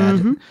week. We had,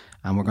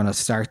 and we're going to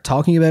start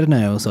talking about it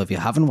now. So if you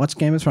haven't watched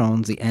Game of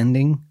Thrones, the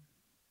ending,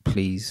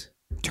 please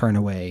turn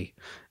away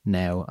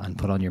now and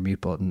put on your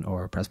mute button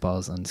or press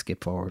pause and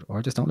skip forward,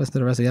 or just don't listen to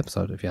the rest of the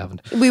episode if you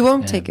haven't. We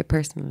won't take it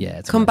personally.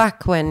 Yeah, come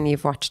back when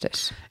you've watched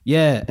it.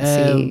 Yeah,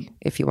 see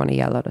if you want to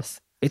yell at us.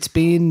 It's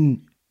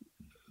been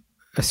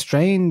a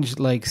strange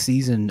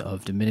season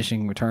of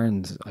diminishing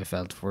returns, I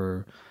felt,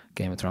 for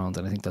Game of Thrones,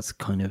 and I think that's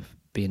kind of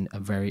been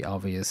a very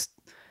obvious.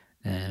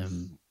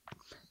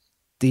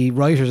 The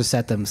writers have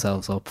set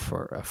themselves up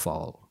for a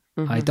fall.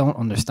 I don't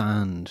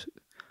understand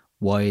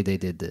why they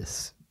did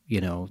this. You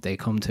know, they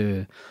come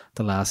to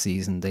the last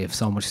season, they have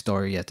so much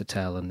story yet to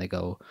tell, and they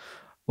go,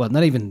 well,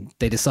 not even,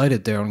 they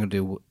decided they're only going to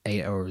do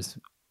 8 hours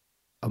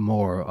or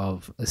more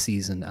of a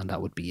season and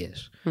that would be it.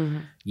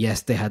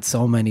 Yes, they had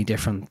so many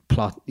different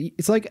plot.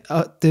 It's like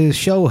the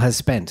show has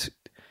spent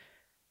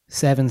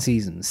 6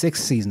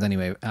 seasons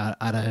anyway, at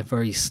a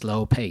very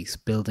slow pace,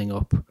 building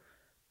up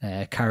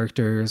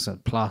characters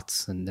and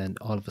plots, and then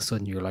all of a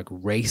sudden you're like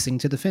racing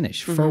to the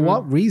finish. For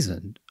what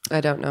reason?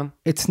 I don't know.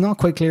 It's not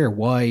quite clear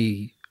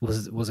why.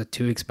 Was it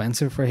too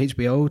expensive for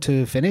HBO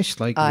to finish?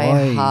 I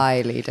why?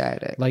 Highly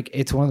doubt it.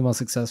 It's one of the most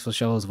successful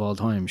shows of all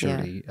time,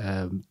 surely.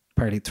 Yeah.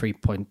 Apparently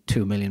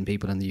 3.2 million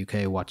people in the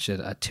UK watched it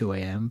at 2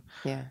 a.m.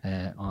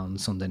 On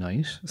Sunday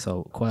night.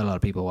 So quite a lot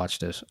of people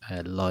watched it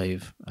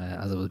live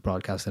as it was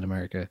broadcast in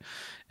America.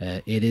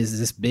 It is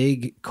this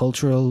big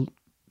cultural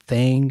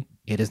thing.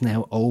 It is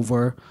now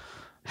over.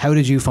 How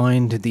did you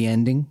find the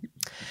ending?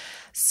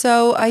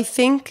 So I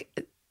think...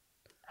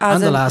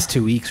 And the last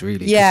 2 weeks,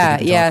 really.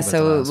 Yeah.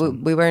 So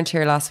we weren't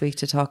here last week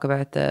to talk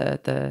about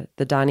the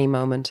Dany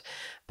moment.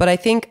 But I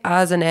think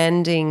as an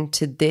ending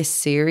to this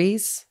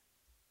series,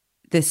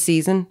 this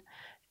season,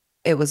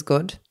 it was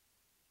good.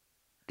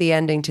 The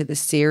ending to the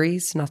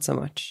series, not so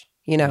much.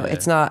 You know,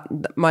 it's not...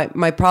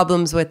 My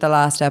problems with the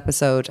last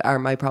episode are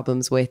my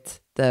problems with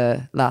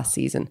the last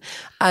season.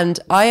 And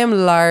I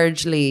am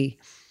largely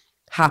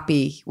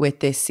happy with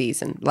this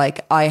season.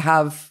 I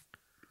have...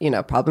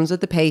 problems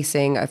with the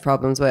pacing, I have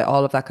problems with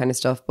all of that kind of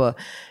stuff. But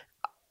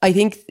I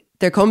think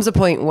there comes a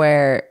point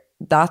where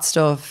that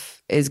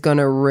stuff is going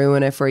to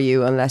ruin it for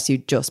you unless you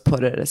just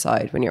put it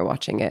aside when you're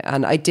watching it.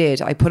 And I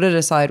did. I put it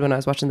aside when I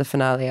was watching the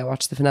finale. I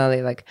watched the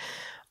finale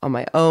on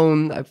my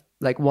own. I've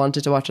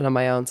wanted to watch it on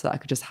my own so that I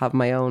could just have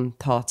my own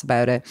thoughts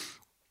about it.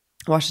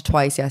 I watched it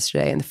twice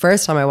yesterday. And the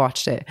first time I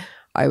watched it,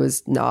 I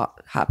was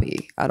not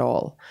happy at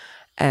all.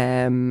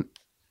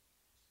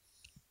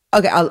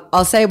 Okay,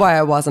 I'll say why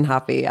I wasn't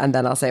happy, and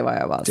then I'll say why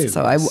I was.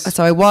 So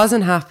I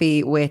wasn't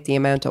happy with the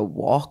amount of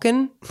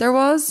walking there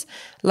was.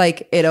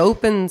 It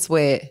opens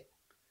with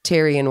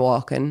Tyrion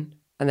walking,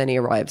 and then he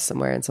arrives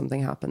somewhere and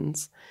something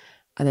happens.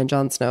 And then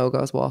Jon Snow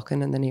goes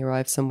walking, and then he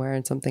arrives somewhere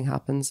and something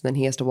happens. And then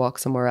he has to walk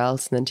somewhere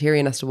else, and then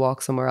Tyrion has to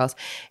walk somewhere else.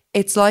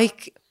 It's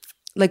like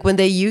when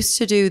they used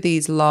to do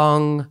these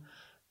long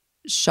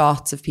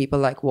shots of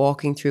people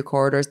walking through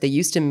corridors, they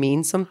used to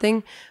mean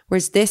something,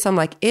 whereas this, I'm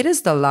like, it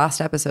is the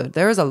last episode,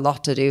 there is a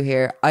lot to do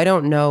here. I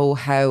don't know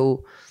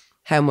how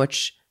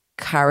much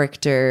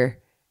character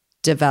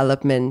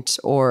development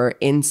or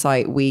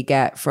insight we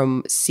get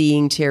from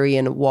seeing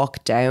Tyrion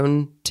walk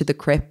down to the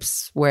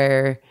crypts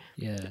where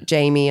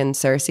Jaime and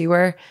Cersei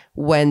were,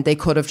 when they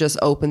could have just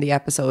opened the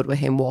episode with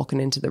him walking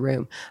into the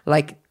room.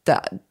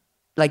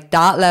 like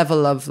that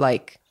level of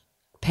like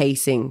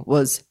pacing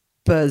was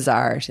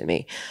bizarre to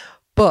me.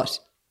 But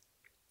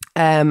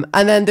and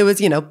then there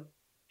was, you know,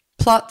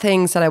 plot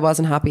things that I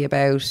wasn't happy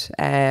about,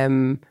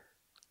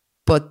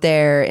 but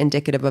they're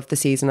indicative of the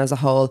season as a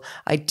whole.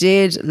 I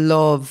did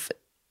love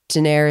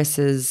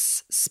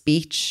Daenerys's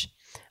speech.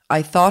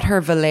 I thought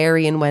her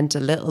Valerian went a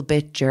little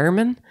bit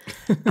German,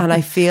 and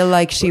I feel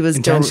like she was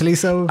intentionally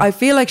so. I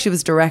feel like she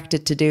was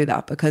directed to do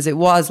that because it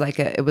was like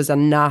it was a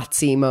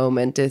Nazi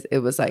moment.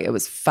 It was like it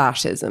was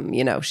fascism.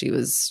 You know, she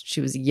was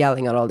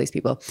yelling at all these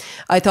people.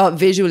 I thought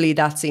visually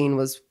that scene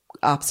was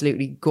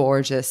absolutely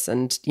gorgeous,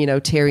 and you know,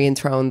 Tyrion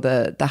throwing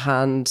the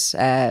hand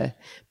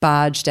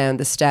badge down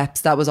the steps,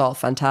 that was all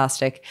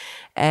fantastic.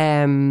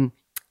 I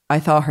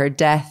thought her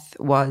death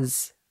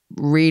was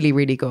really,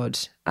 really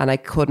good, and I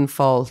couldn't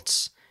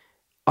fault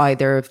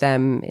either of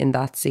them in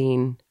that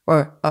scene,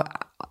 or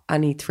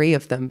any three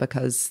of them,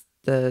 because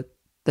the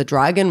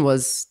dragon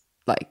was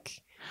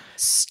like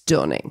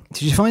stunning.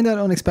 Did you find that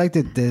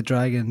unexpected, the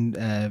dragon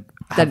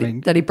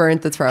that he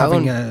burnt the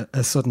throne? Having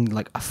a sudden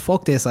like,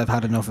 fuck this, I've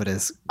had enough of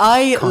this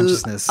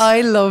consciousness.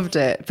 I loved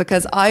it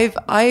because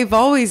I've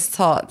always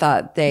thought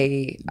that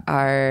they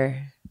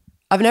are...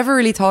 I've never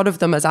really thought of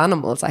them as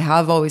animals. I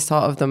have always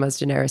thought of them as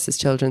Daenerys'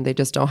 children. They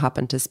just don't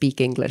happen to speak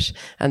English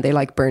and they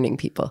like burning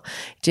people.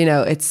 Do you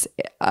know,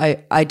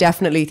 I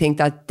definitely think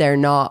that they're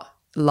not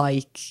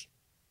like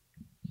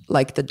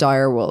the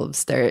dire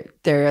wolves.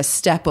 They're a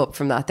step up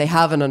from that. They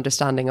have an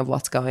understanding of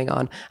what's going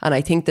on. And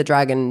I think the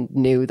dragon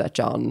knew that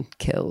Jon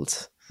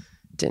killed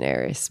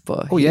Daenerys.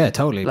 But oh yeah,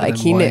 totally. Like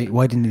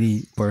why didn't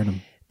he burn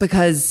him?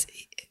 Because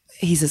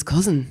he's his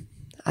cousin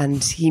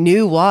and he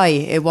knew why.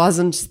 It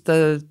wasn't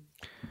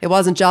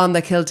Jon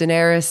that killed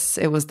Daenerys,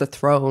 it was the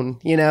throne,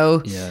 you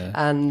know? Yeah.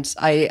 And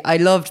I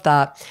loved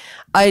that.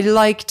 I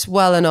liked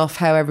well enough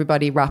how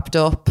everybody wrapped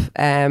up.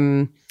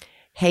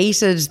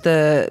 Hated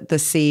the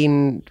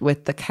scene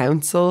with the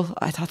council.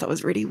 I thought that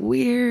was really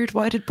weird.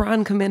 Why did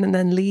Bran come in and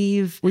then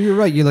leave? Well, you're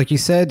right. You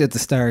said at the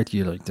start,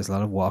 there's a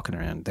lot of walking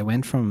around. They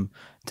went from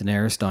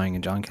Daenerys dying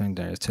and Jon killing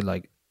Daenerys to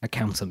like a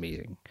council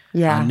meeting.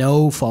 Yeah. And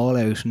no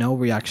fallout, no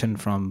reaction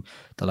from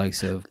the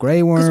likes of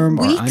Grey Worm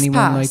or anyone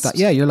passed. like that.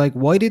 Yeah, you're like,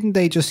 why didn't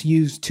they just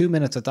use 2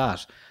 minutes of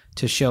that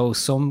to show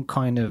some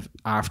kind of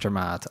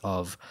aftermath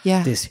of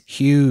this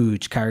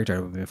huge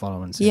character we've been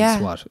following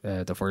since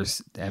the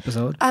first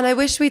episode? And I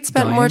wish we'd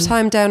spent more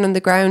time down on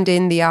the ground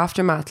in the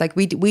aftermath. Like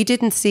we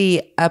didn't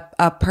see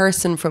a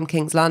person from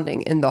King's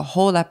Landing in the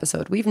whole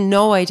episode. We've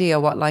no idea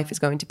what life is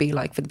going to be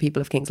like for the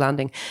people of King's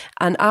Landing.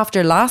 And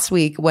after last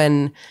week,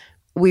 when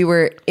we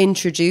were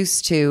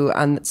introduced to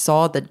and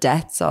saw the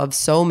deaths of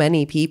so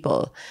many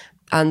people,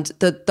 and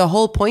the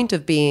whole point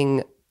of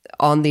being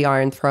on the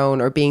Iron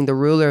Throne or being the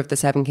ruler of the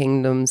Seven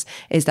Kingdoms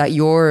is that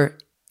you're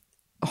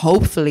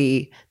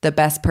hopefully the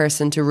best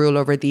person to rule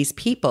over these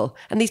people.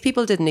 And these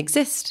people didn't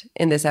exist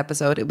in this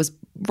episode. It was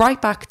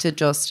right back to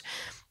just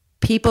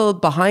people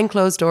behind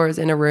closed doors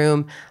in a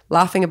room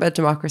laughing about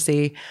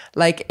democracy.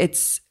 Like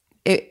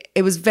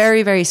it was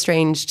very, very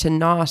strange to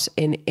not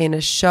in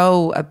a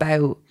show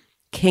about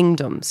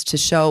kingdoms to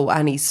show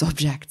any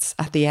subjects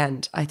at the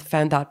end. I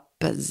found that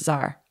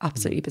bizarre,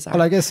 absolutely bizarre.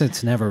 Well, I guess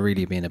it's never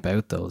really been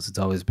about those. It's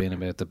always been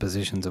about the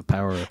positions of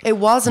power. It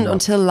wasn't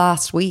until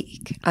last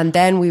week, and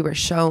then we were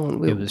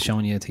shown. It was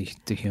showing you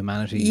the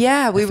humanity.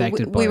 Yeah, we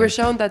were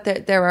shown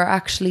that there are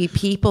actually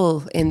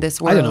people in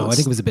this world. I don't know. I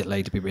think it was a bit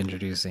late to be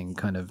introducing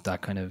kind of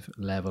that kind of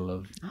level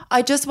of.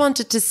 I just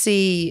wanted to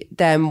see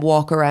them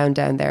walk around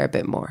down there a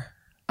bit more.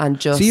 And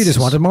so you just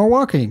wanted more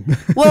walking?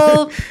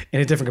 Well,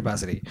 in a different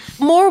capacity.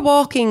 More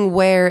walking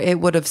where it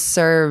would have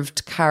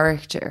served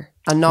character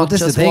and not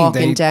just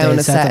walking down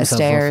a set of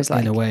stairs.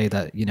 In a way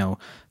that, you know,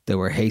 they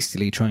were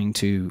hastily trying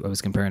to, I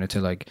was comparing it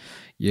to like,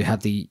 you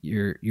have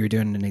you're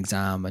doing an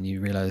exam and you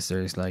realize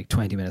there's like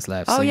 20 minutes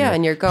left. Oh, so yeah,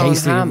 and you're going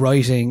hastily ham.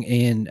 Writing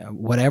in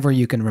whatever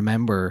you can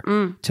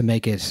remember to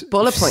make it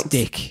bullet points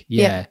stick.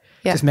 Yeah.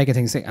 Just making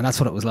things stick. And that's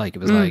what it was like. It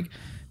was like,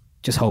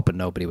 just hoping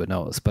nobody would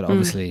notice. But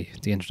obviously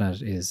the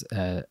internet is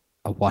a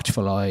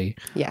watchful eye.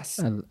 Yes.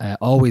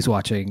 Always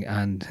watching.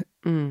 And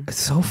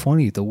it's so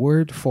funny. The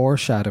word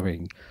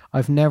foreshadowing,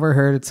 I've never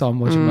heard it so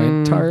much in my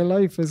entire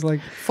life. It's like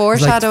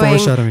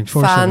foreshadowing,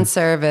 fan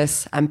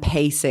service and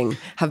pacing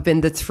have been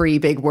the three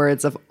big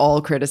words of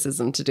all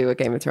criticism to do with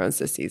Game of Thrones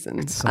this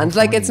season. And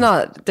like, it's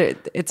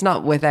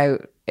not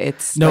without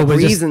its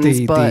reasons,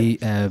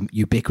 the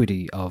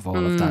ubiquity of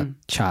all of that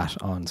chat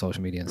on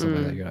social media and stuff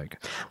like that. You're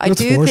like, I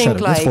do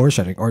think what's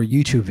foreshadowing? Or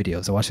YouTube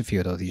videos. I watched a few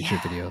of those YouTube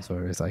videos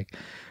where it's like,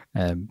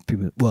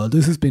 people, well,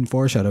 this has been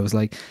foreshadowed. I was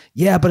like,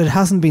 yeah, but it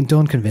hasn't been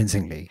done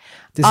convincingly.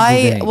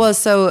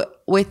 So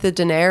with the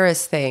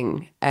Daenerys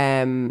thing,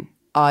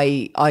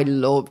 I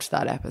loved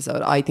that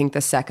episode. I think the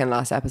second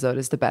last episode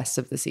is the best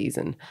of the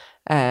season.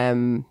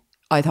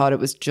 I thought it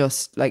was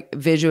just like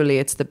visually,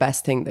 it's the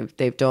best thing that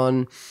they've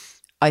done.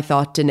 I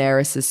thought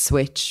Daenerys'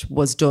 switch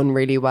was done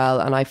really well,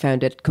 and I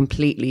found it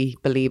completely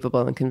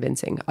believable and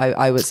convincing.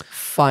 I was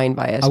fine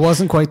by it. I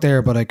wasn't quite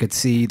there, but I could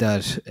see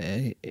that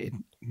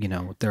you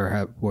know,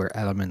 there were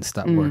elements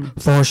that were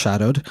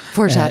foreshadowed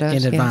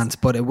in advance,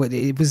 but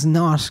it was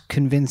not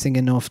convincing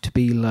enough to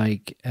be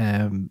like,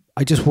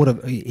 I just would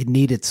have, it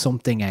needed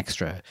something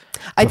extra.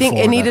 I think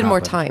it needed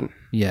more time.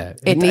 Yeah.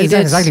 It needed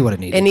exactly what it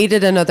needed. It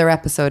needed another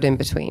episode in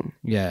between.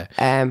 Yeah.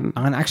 And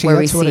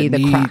actually,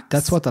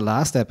 that's what the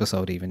last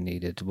episode even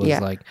needed,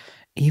 was like,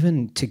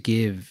 even to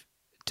give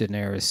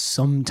Daenerys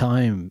some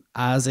time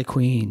as a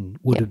queen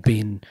would have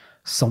been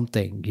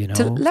something, you know,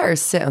 to let her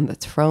sit on the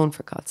throne,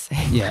 for God's sake.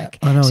 Yeah,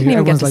 I know.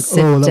 Everyone's like,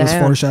 oh, that was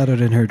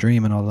foreshadowed in her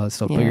dream and all that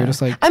stuff. But you're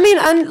just like, I mean,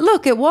 and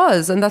look, it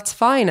was, and that's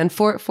fine. And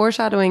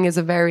foreshadowing is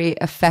a very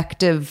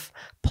effective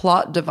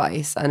plot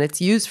device, and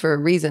it's used for a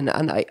reason.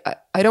 And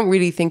I don't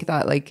really think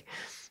that, like,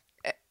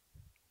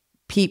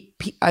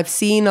 I've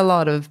seen a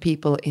lot of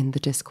people in the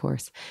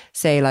discourse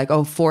say like,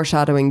 oh,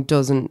 foreshadowing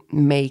doesn't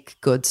make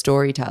good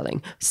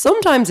storytelling.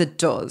 Sometimes it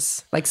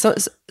does. Like,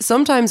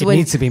 sometimes it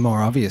needs to be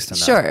more obvious than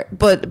that. Sure,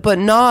 but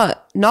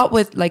not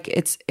with, like,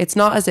 it's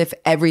not as if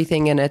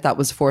everything in it that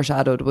was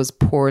foreshadowed was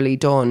poorly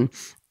done.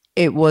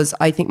 It was,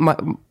 I think,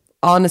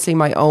 honestly,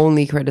 my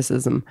only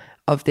criticism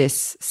of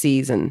this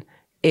season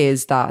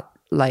is that,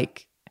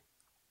 like,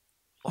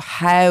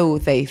 how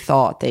they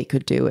thought they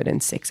could do it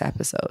in 6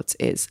 episodes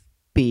is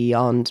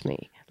beyond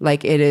me.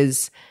 Like, it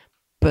is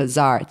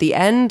bizarre. At the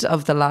end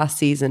of the last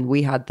season,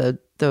 we had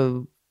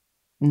the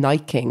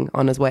Night King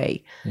on his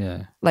way.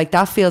 Yeah, like,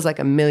 that feels like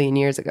a million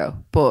years ago,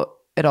 but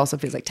it also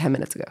feels like 10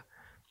 minutes ago.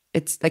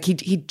 It's like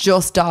he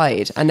just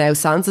died, and now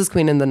Sansa's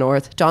queen in the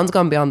north. Jon's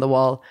gone beyond the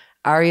wall.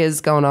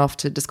 Arya's going off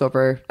to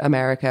discover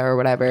America or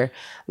whatever.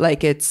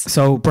 Like, it's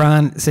so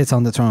Bran sits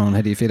on the throne.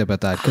 How do you feel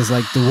about that? Because,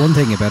 like, the one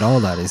thing about all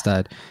that is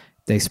that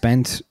they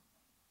spent.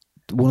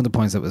 One of the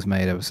points that was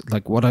made, I was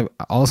like, what I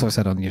also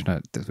said on the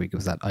internet this week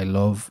was that I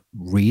love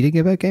reading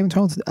about Game of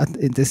Thrones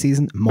in this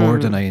season more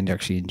than I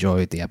actually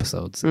enjoyed the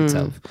episodes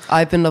itself.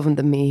 I've been loving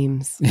the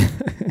memes.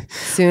 As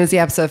soon as the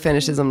episode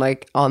finishes, I'm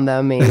like on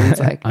the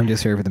memes. Like, I'm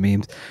just here for the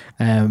memes.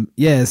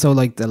 Yeah, so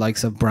like the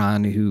likes of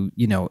Bran, who,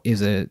 you know, is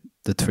the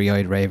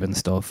three-eyed raven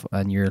stuff,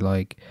 and you're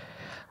like,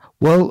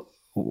 well,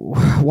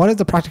 what is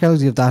the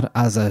practicality of that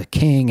as a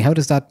king? How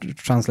does that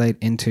translate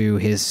into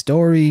his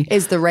story?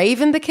 Is the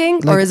Raven the king,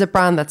 like, or is it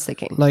Bran that's the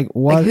king? Like,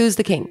 what? Like, who's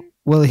the king?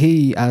 Well,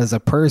 he as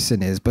a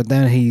person is, but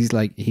then he's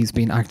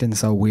been acting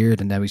so weird,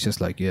 and now he's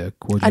just like, yeah.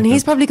 And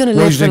he's probably going to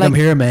live for, like, I'm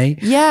here, mate.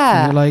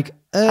 Yeah. And you're like,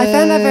 I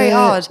found that very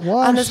odd.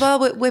 What? And as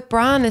well with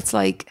Bran, it's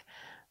like,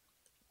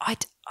 I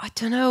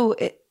don't know.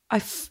 I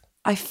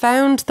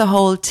found the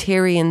whole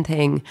Tyrion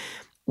thing,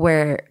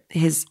 where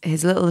his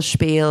little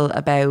spiel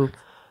about,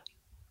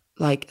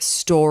 like,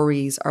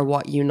 stories are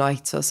what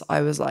unites us.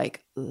 I was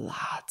like,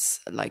 lads,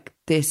 like,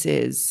 this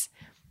is,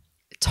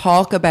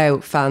 talk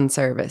about fan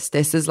service.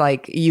 This is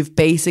like, you've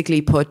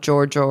basically put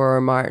George R. R.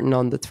 Martin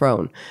on the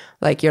throne.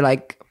 Like, you're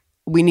like,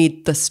 we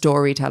need the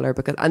storyteller,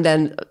 because, and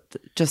then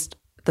just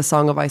the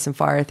Song of Ice and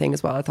Fire thing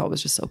as well, I thought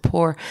was just so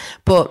poor.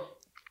 But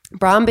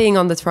Bran being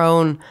on the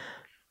throne,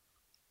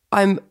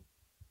 I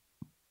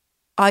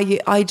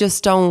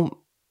just don't.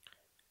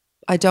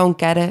 I don't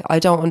get it. I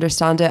don't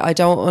understand it. I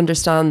don't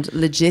understand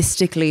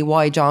logistically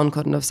why Jon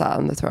couldn't have sat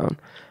on the throne.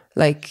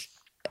 Like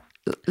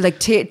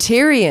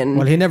Tyrion.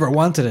 Well, he never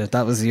wanted it.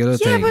 That was the other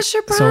thing. Yeah, but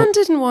sure, Bran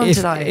didn't want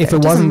it either. If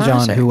it wasn't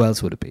Jon, who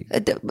else would it be?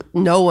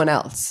 No one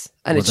else.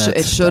 And well,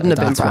 it shouldn't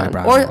have been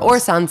Bran. Or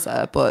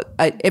Sansa, but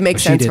it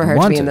makes sense for her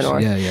to be in the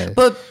north. Yeah.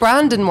 But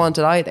Bran didn't want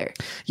it either.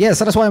 Yeah,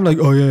 so that's why I'm like,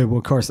 oh yeah, well,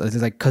 of course. It's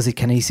like, because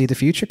can he see the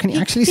future? Can he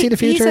actually see the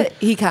future?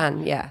 He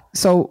can, yeah.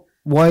 So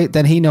why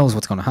then he knows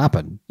what's going to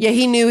happen? Yeah,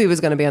 he knew he was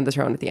going to be on the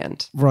throne at the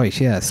end.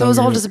 Right, yeah. So it was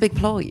all just a big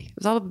ploy. It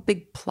was all a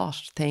big plot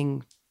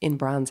thing in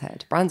Bran's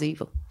head. Bran's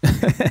evil.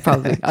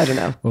 Probably. I don't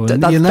know. Well,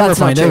 you'll never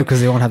find out,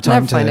 because they won't have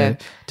time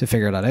to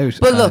figure that out.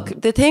 But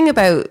look, the thing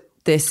about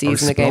this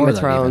season of Game of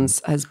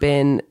Thrones has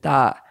been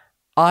that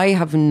I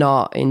have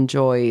not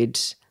enjoyed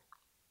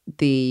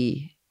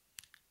the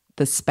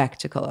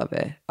spectacle of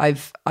it.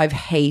 I've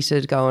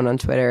hated going on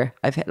Twitter.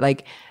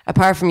 Like,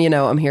 apart from, you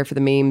know, I'm here for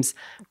the memes,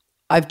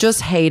 I've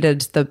just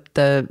hated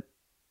the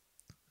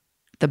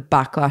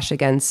backlash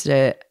against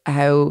it,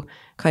 how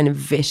kind of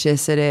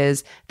vicious it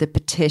is, the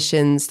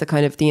petitions, the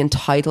kind of the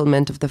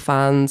entitlement of the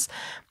fans.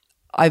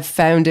 I've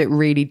found it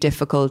really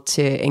difficult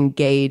to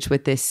engage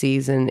with this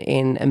season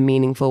in a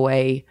meaningful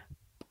way,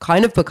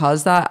 kind of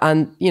because that,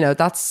 and, you know,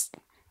 that's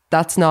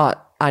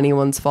not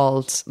anyone's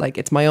fault. Like,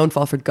 it's my own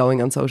fault for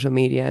going on social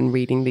media and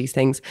reading these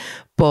things.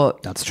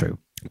 But that's true.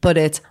 But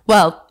it's,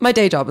 well, my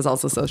day job is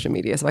also social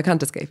media, so I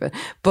can't escape it.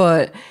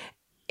 But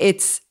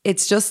it's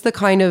just the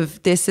kind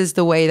of, this is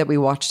the way that we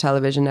watch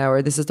television now,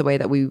 or this is the way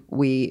that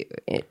we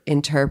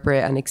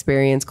interpret and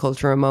experience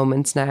cultural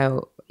moments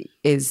now,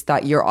 is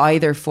that you're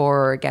either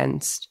for or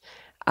against.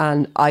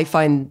 And I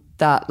find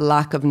that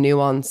lack of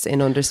nuance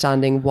in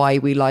understanding why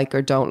we like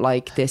or don't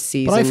like this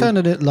season. But I found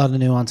a lot of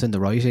nuance in the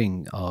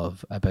writing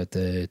about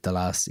the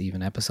last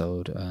even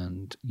episode,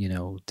 and, you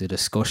know, the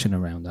discussion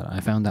around that. I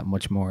found that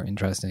much more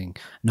interesting,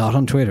 not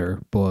on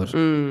Twitter, but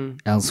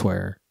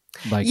elsewhere.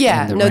 Like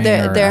yeah, in the no,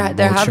 Ringer there and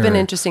have been Vulture,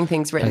 interesting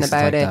things written places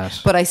about like it,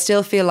 that. but I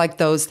still feel like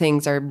those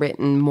things are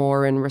written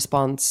more in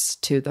response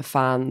to the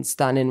fans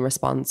than in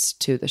response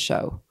to the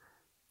show.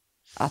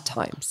 At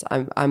times,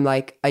 I'm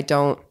like, I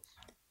don't.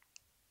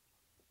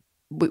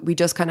 We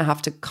just kind of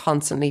have to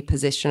constantly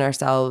position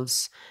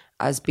ourselves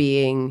as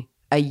being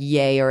a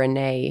yay or a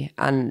nay,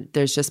 and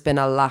there's just been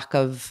a lack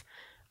of.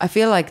 I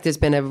feel like there's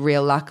been a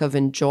real lack of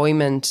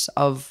enjoyment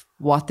of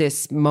what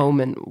this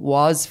moment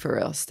was for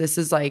us. This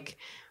is like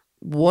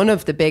one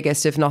of the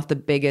biggest, if not the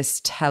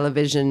biggest,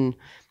 television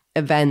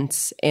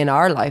events in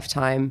our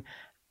lifetime,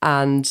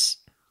 and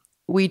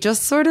we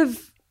just sort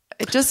of.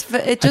 It just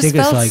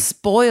felt like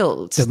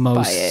spoiled the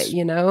most, by it,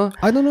 you know?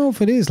 I don't know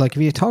if it is. Like,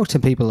 if you talk to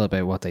people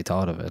about what they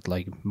thought of it,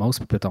 like,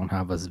 most people don't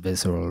have as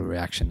visceral a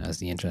reaction as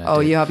the internet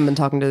Oh, did. you haven't been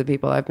talking to the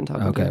people I've been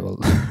talking to. Okay, well,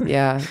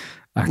 yeah.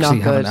 actually not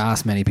haven't good.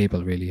 asked many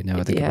people, really, now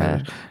I think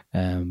Yeah. about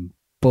it.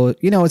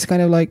 But, you know, it's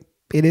kind of like,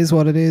 it is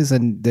what it is,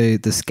 and the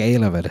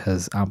scale of it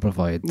has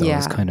amplified those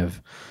Yeah. kind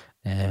of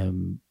that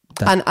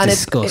And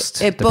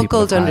disgust it that people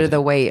buckled have under had.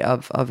 the weight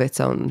of its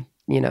own,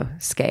 you know,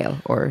 scale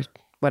or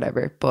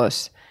whatever.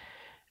 But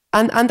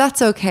and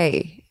that's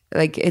okay.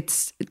 Like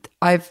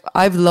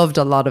I've loved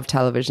a lot of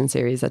television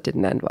series that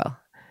didn't end well.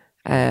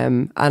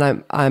 And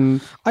I'm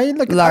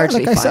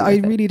largely I said, fine I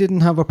with it. really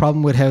didn't have a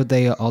problem with how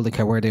where all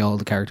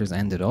the characters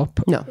ended up.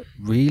 No.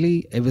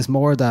 Really, it was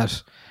more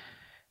that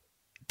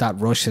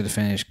rush to the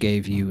finish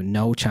gave you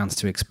no chance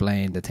to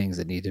explain the things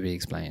that need to be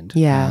explained.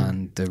 Yeah.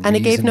 And it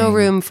gave no reasoning-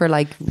 room for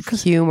like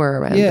humor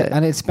around Yeah, it.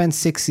 and it spent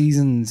 6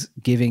 seasons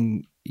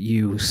giving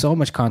you so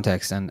much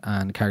context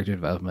and character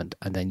development,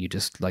 and then you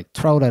just like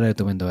throw that out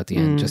the window at the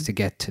end just to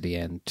get to the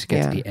end, to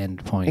get to the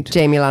end point. Like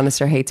Jamie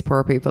Lannister hates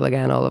poor people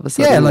again all of a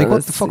sudden. Yeah, like It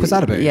what the fuck was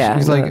that about? Yeah.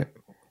 He's like,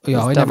 you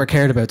know, I It's never dumb.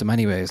 cared about them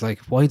anyways. Like,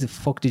 why the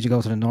fuck did you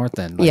go to the north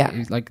then? Like, Yeah.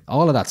 he's like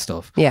all of that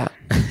stuff. Yeah.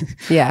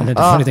 Yeah. And then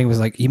the funny thing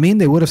was like, you mean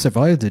they would have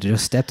survived if they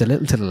just stepped a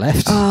little to the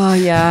left? Oh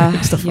yeah.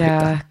 Stuff like yeah.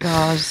 that.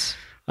 God.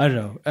 I don't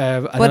know.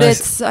 And But then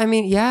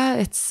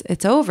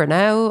it's over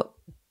now.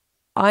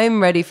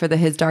 I'm ready for the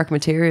His Dark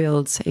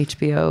Materials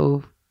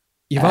HBO.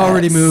 You've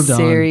already moved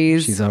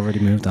series. on. She's already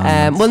moved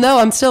on. Well, no,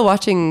 I'm still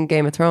watching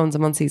Game of Thrones.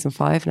 I'm on season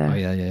 5 now. Oh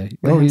yeah.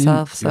 With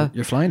himself.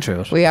 You're flying through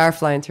it. We are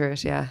flying through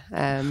it. Yeah.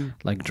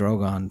 Like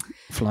Drogon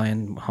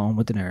flying home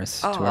with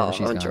Daenerys to wherever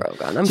she's gone. Drogon.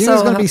 Do I'm you think so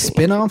there's going to be happy.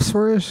 spin-offs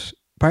for it?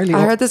 Apparently,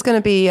 I heard there's going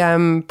to be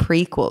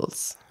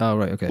prequels. Oh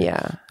right, okay.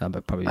 Yeah.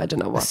 But probably I don't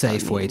know a what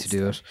safe that way means. to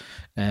do it.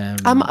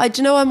 Do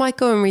you know I might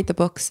go and read the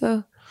books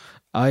though.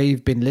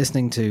 I've been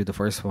listening to the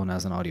first one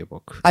as an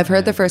audiobook. I've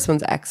heard the first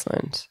one's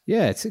excellent.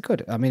 Yeah, it's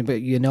good. I mean,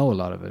 but you know a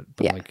lot of it.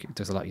 But Yeah. like,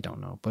 there's a lot you don't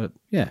know. But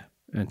yeah,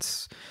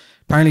 it's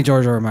apparently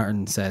George R. R.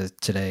 Martin says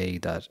today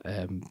that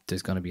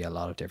there's going to be a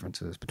lot of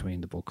differences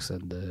between the books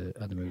and the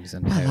movies,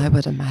 and Well, I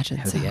would imagine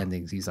how so. the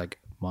endings. He's like,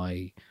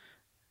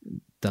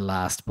 the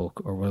last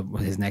book or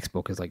his next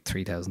book is like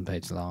 3,000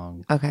 pages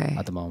long. Okay.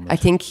 At the moment, I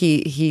think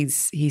he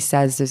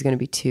says there's going to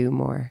be 2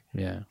 more.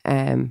 Yeah.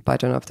 But I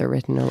don't know if they're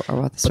written or what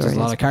the But story there's is.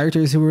 a lot of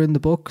characters who were in the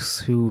books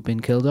who've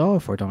been killed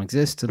off or don't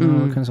exist and all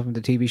that kind of stuff in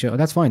the TV show. And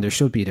that's fine. There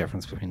should be a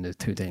difference between the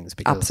two things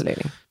because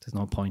Absolutely. there's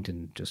no point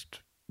in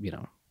just,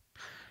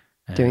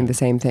 Doing the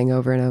same thing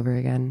over and over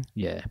again.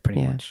 Yeah,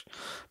 pretty much.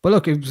 But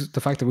look, it was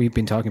the fact that we've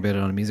been talking about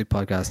it on a music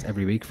podcast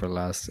every week for the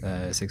last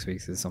 6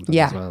 weeks is something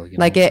as well.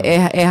 Like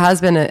it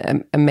has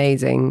been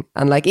amazing,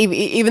 and like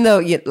even though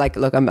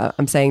look,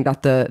 I'm saying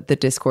that the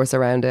discourse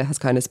around it has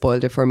kind of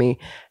spoiled it for me.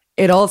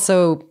 It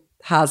also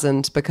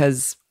hasn't,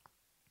 because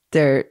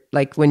they're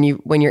like when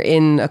you're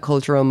in a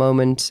cultural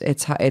moment,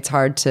 it's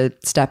hard to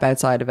step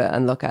outside of it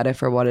and look at it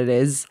for what it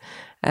is.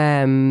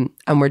 And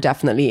we're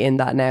definitely in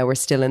that now. We're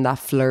still in that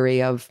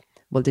flurry of,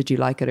 well, did you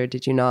like it or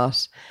did you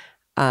not?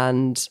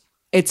 And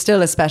it's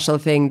still a special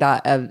thing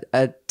that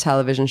a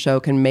television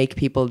show can make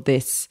people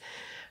this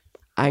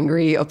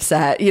angry,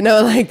 upset,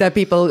 like that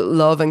people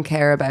love and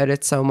care about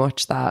it so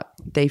much that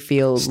they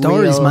feel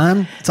stories, real.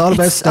 man. It's all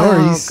about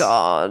stories. Oh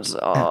God!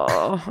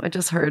 Oh, I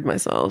just heard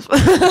myself.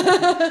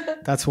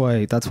 That's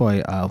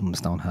why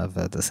albums don't have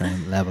the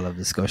same level of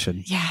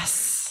discussion.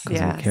 Yes,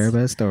 because we care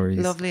about stories.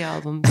 Lovely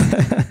albums.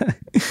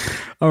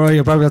 All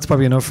right, that's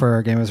probably enough for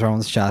our Game of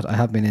Thrones chat. I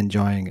have been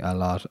enjoying a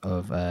lot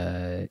of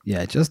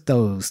just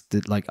those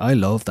like I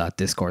love that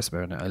discourse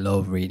about it. I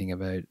love reading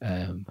about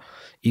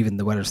even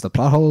whether it's the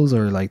plot holes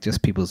or like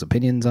just people's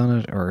opinions on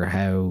it or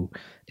how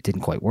it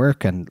didn't quite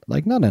work, and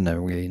like not in a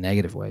really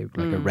negative way,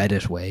 like a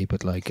Reddit way,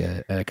 but like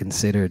a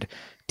considered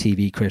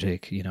TV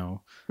critic,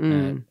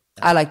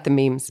 I like the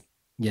memes.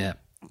 Yeah,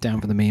 down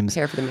for the memes.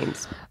 Here for the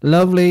memes.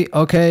 Lovely.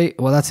 Okay,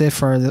 well that's it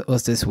for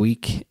us this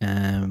week.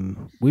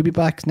 We'll be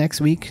back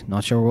next week.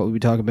 Not sure what we'll be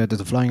talking about.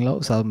 There's a Flying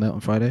Lotus album out on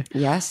Friday.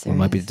 Yes, we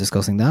might be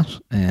discussing that.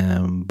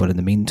 But in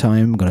the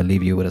meantime, I'm going to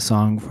leave you with a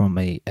song from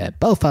a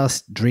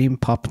Belfast dream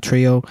pop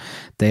trio.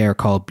 They are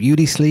called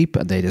Beauty Sleep,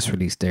 and they just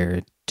released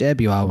their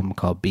debut album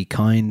called Be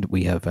Kind.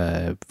 We have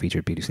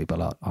featured Beauty Sleep a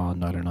lot on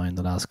Night 9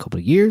 the last couple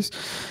of years.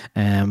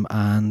 And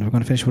we're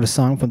going to finish with a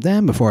song from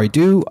them. Before I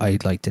do,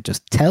 I'd like to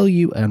just tell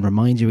you and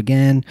remind you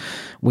again,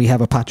 we have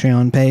a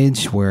Patreon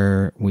page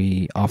where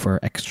we offer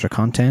extra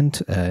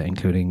content,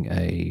 including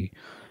a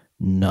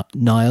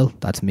Niall,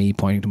 that's me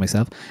pointing to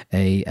myself,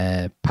 a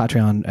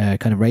Patreon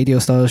kind of radio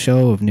style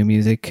show of new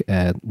music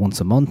once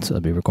a month. I'll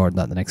be recording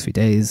that in the next few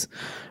days.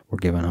 We're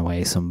giving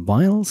away some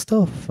vinyl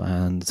stuff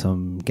and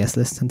some guest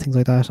lists and things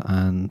like that,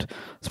 and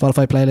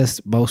Spotify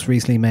playlists. Most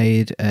recently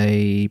made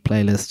a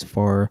playlist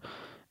for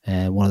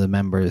one of the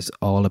members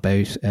all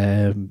about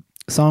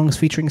songs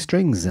featuring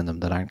strings in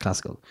them that aren't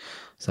classical.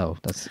 So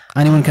that's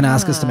anyone can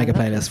ask us to make a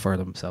playlist for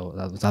them. So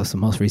that was the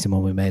most recent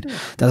one we made.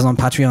 That is on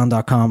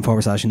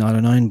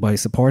patreon.com/909. By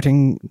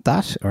supporting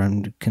that or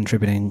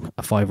contributing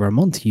a $5 a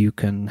month, you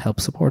can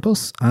help support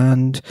us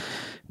and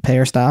pay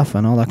our staff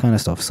and all that kind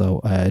of stuff. So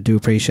I do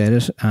appreciate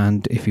it.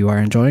 And if you are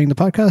enjoying the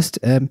podcast,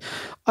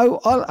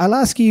 I'll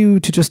ask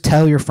you to just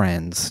tell your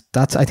friends.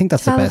 I think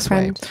that's the best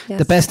way. Yes.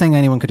 The best thing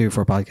anyone could do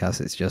for a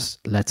podcast is just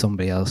let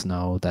somebody else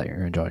know that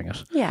you're enjoying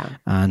it. Yeah.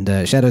 And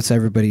shout out to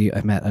everybody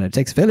I met at It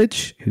Takes a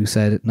Village who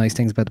said nice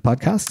things about the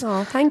podcast.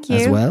 Oh, thank you.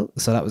 As well.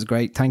 So that was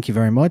great. Thank you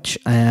very much.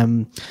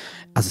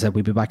 As I said,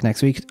 we'll be back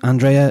next week.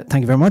 Andrea,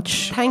 thank you very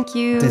much. Thank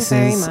you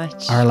very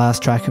much. Our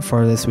last track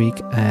for this week.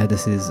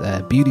 This is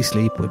Beauty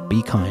Sleep with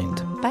Be Kind.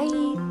 Bye.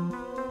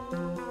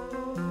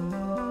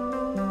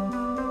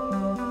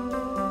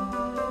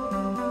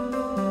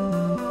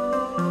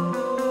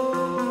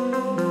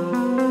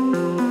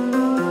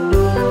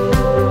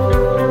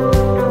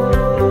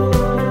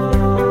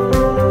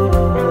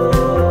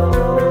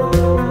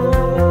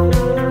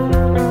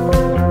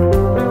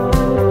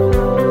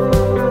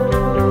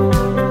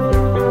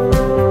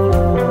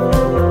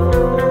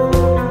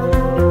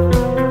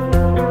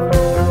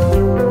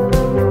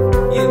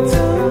 You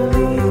don't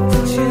need to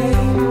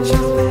change a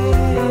thing.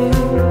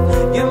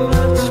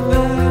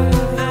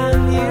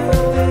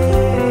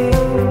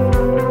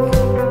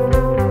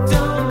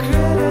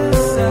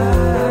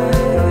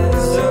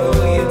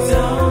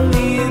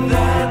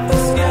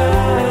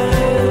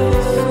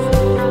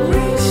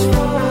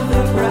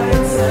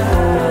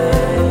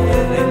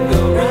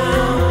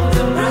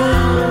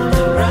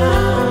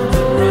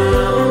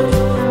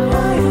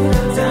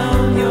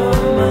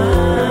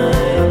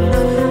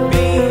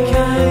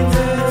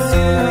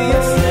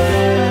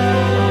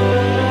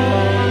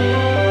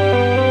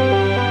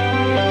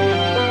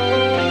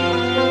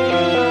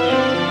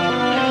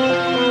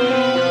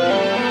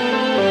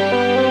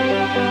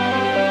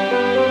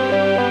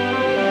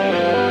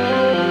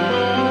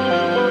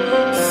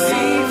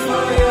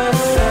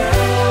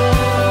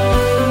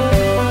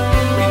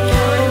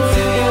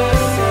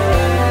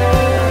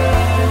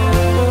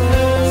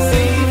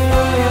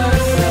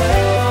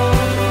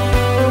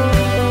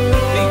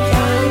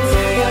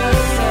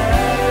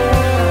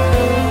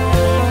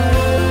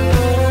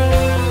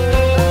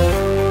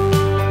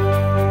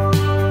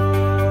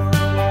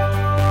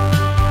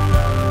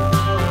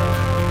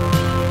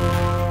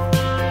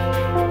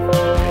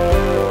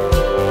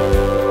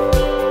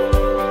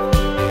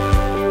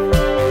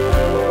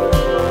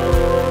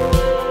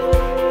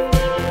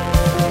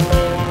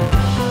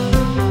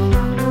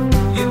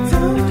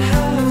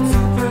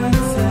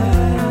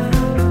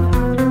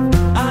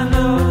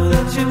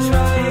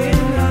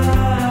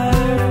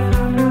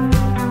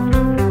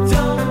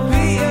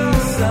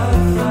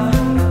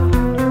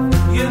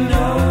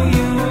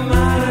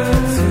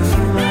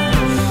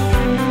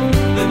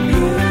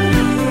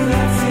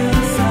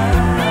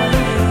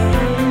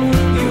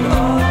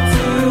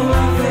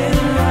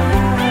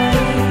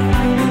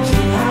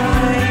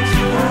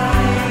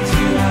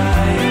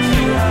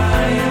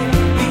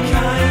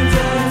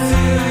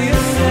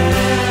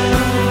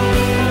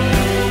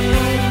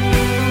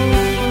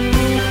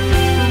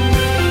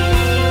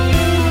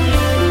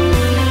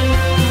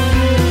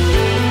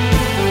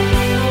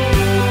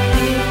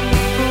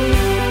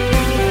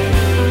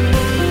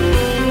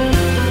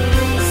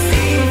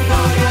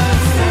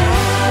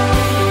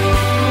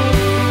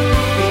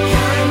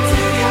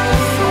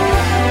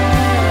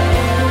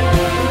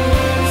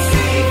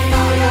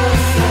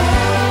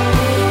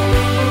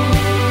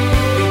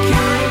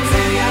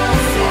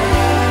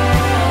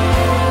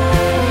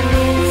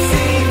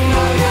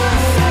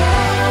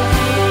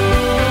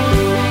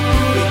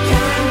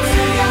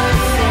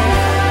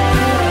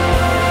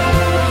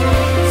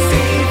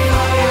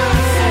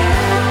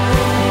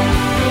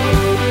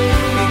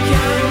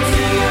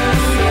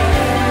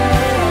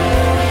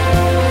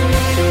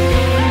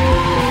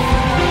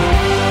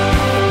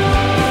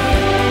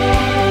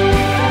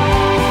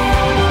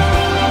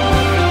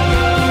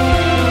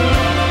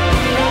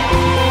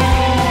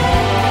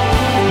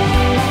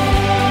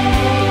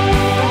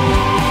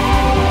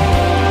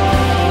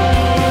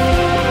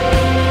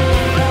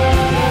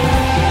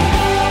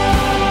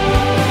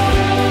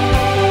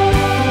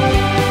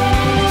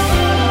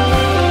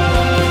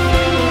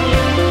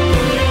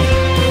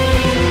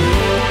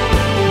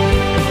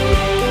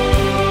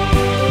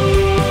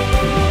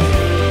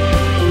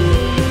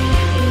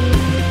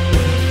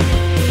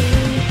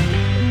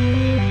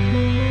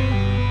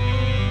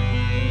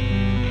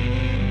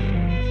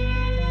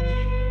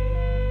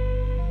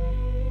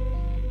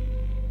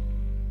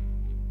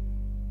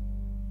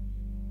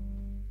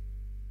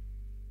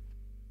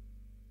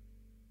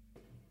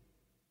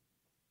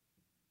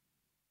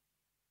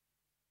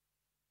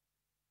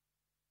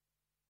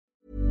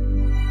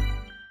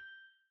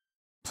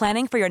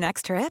 Planning for your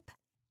next trip?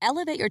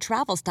 Elevate your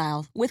travel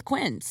style with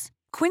Quince.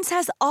 Quince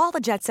has all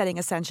the jet-setting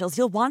essentials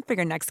you'll want for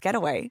your next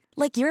getaway,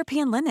 like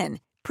European linen,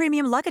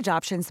 premium luggage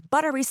options,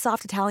 buttery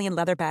soft Italian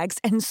leather bags,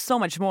 and so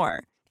much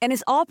more. And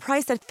is all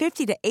priced at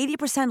 50 to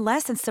 80%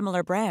 less than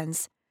similar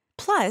brands.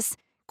 Plus,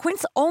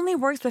 Quince only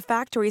works with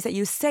factories that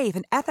use safe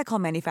and ethical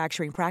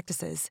manufacturing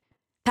practices.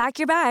 Pack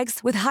your bags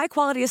with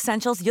high-quality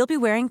essentials you'll be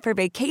wearing for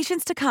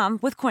vacations to come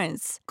with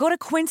Quince. Go to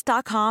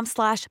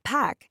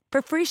quince.com/pack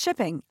for free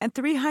shipping and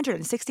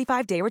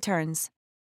 365-day returns.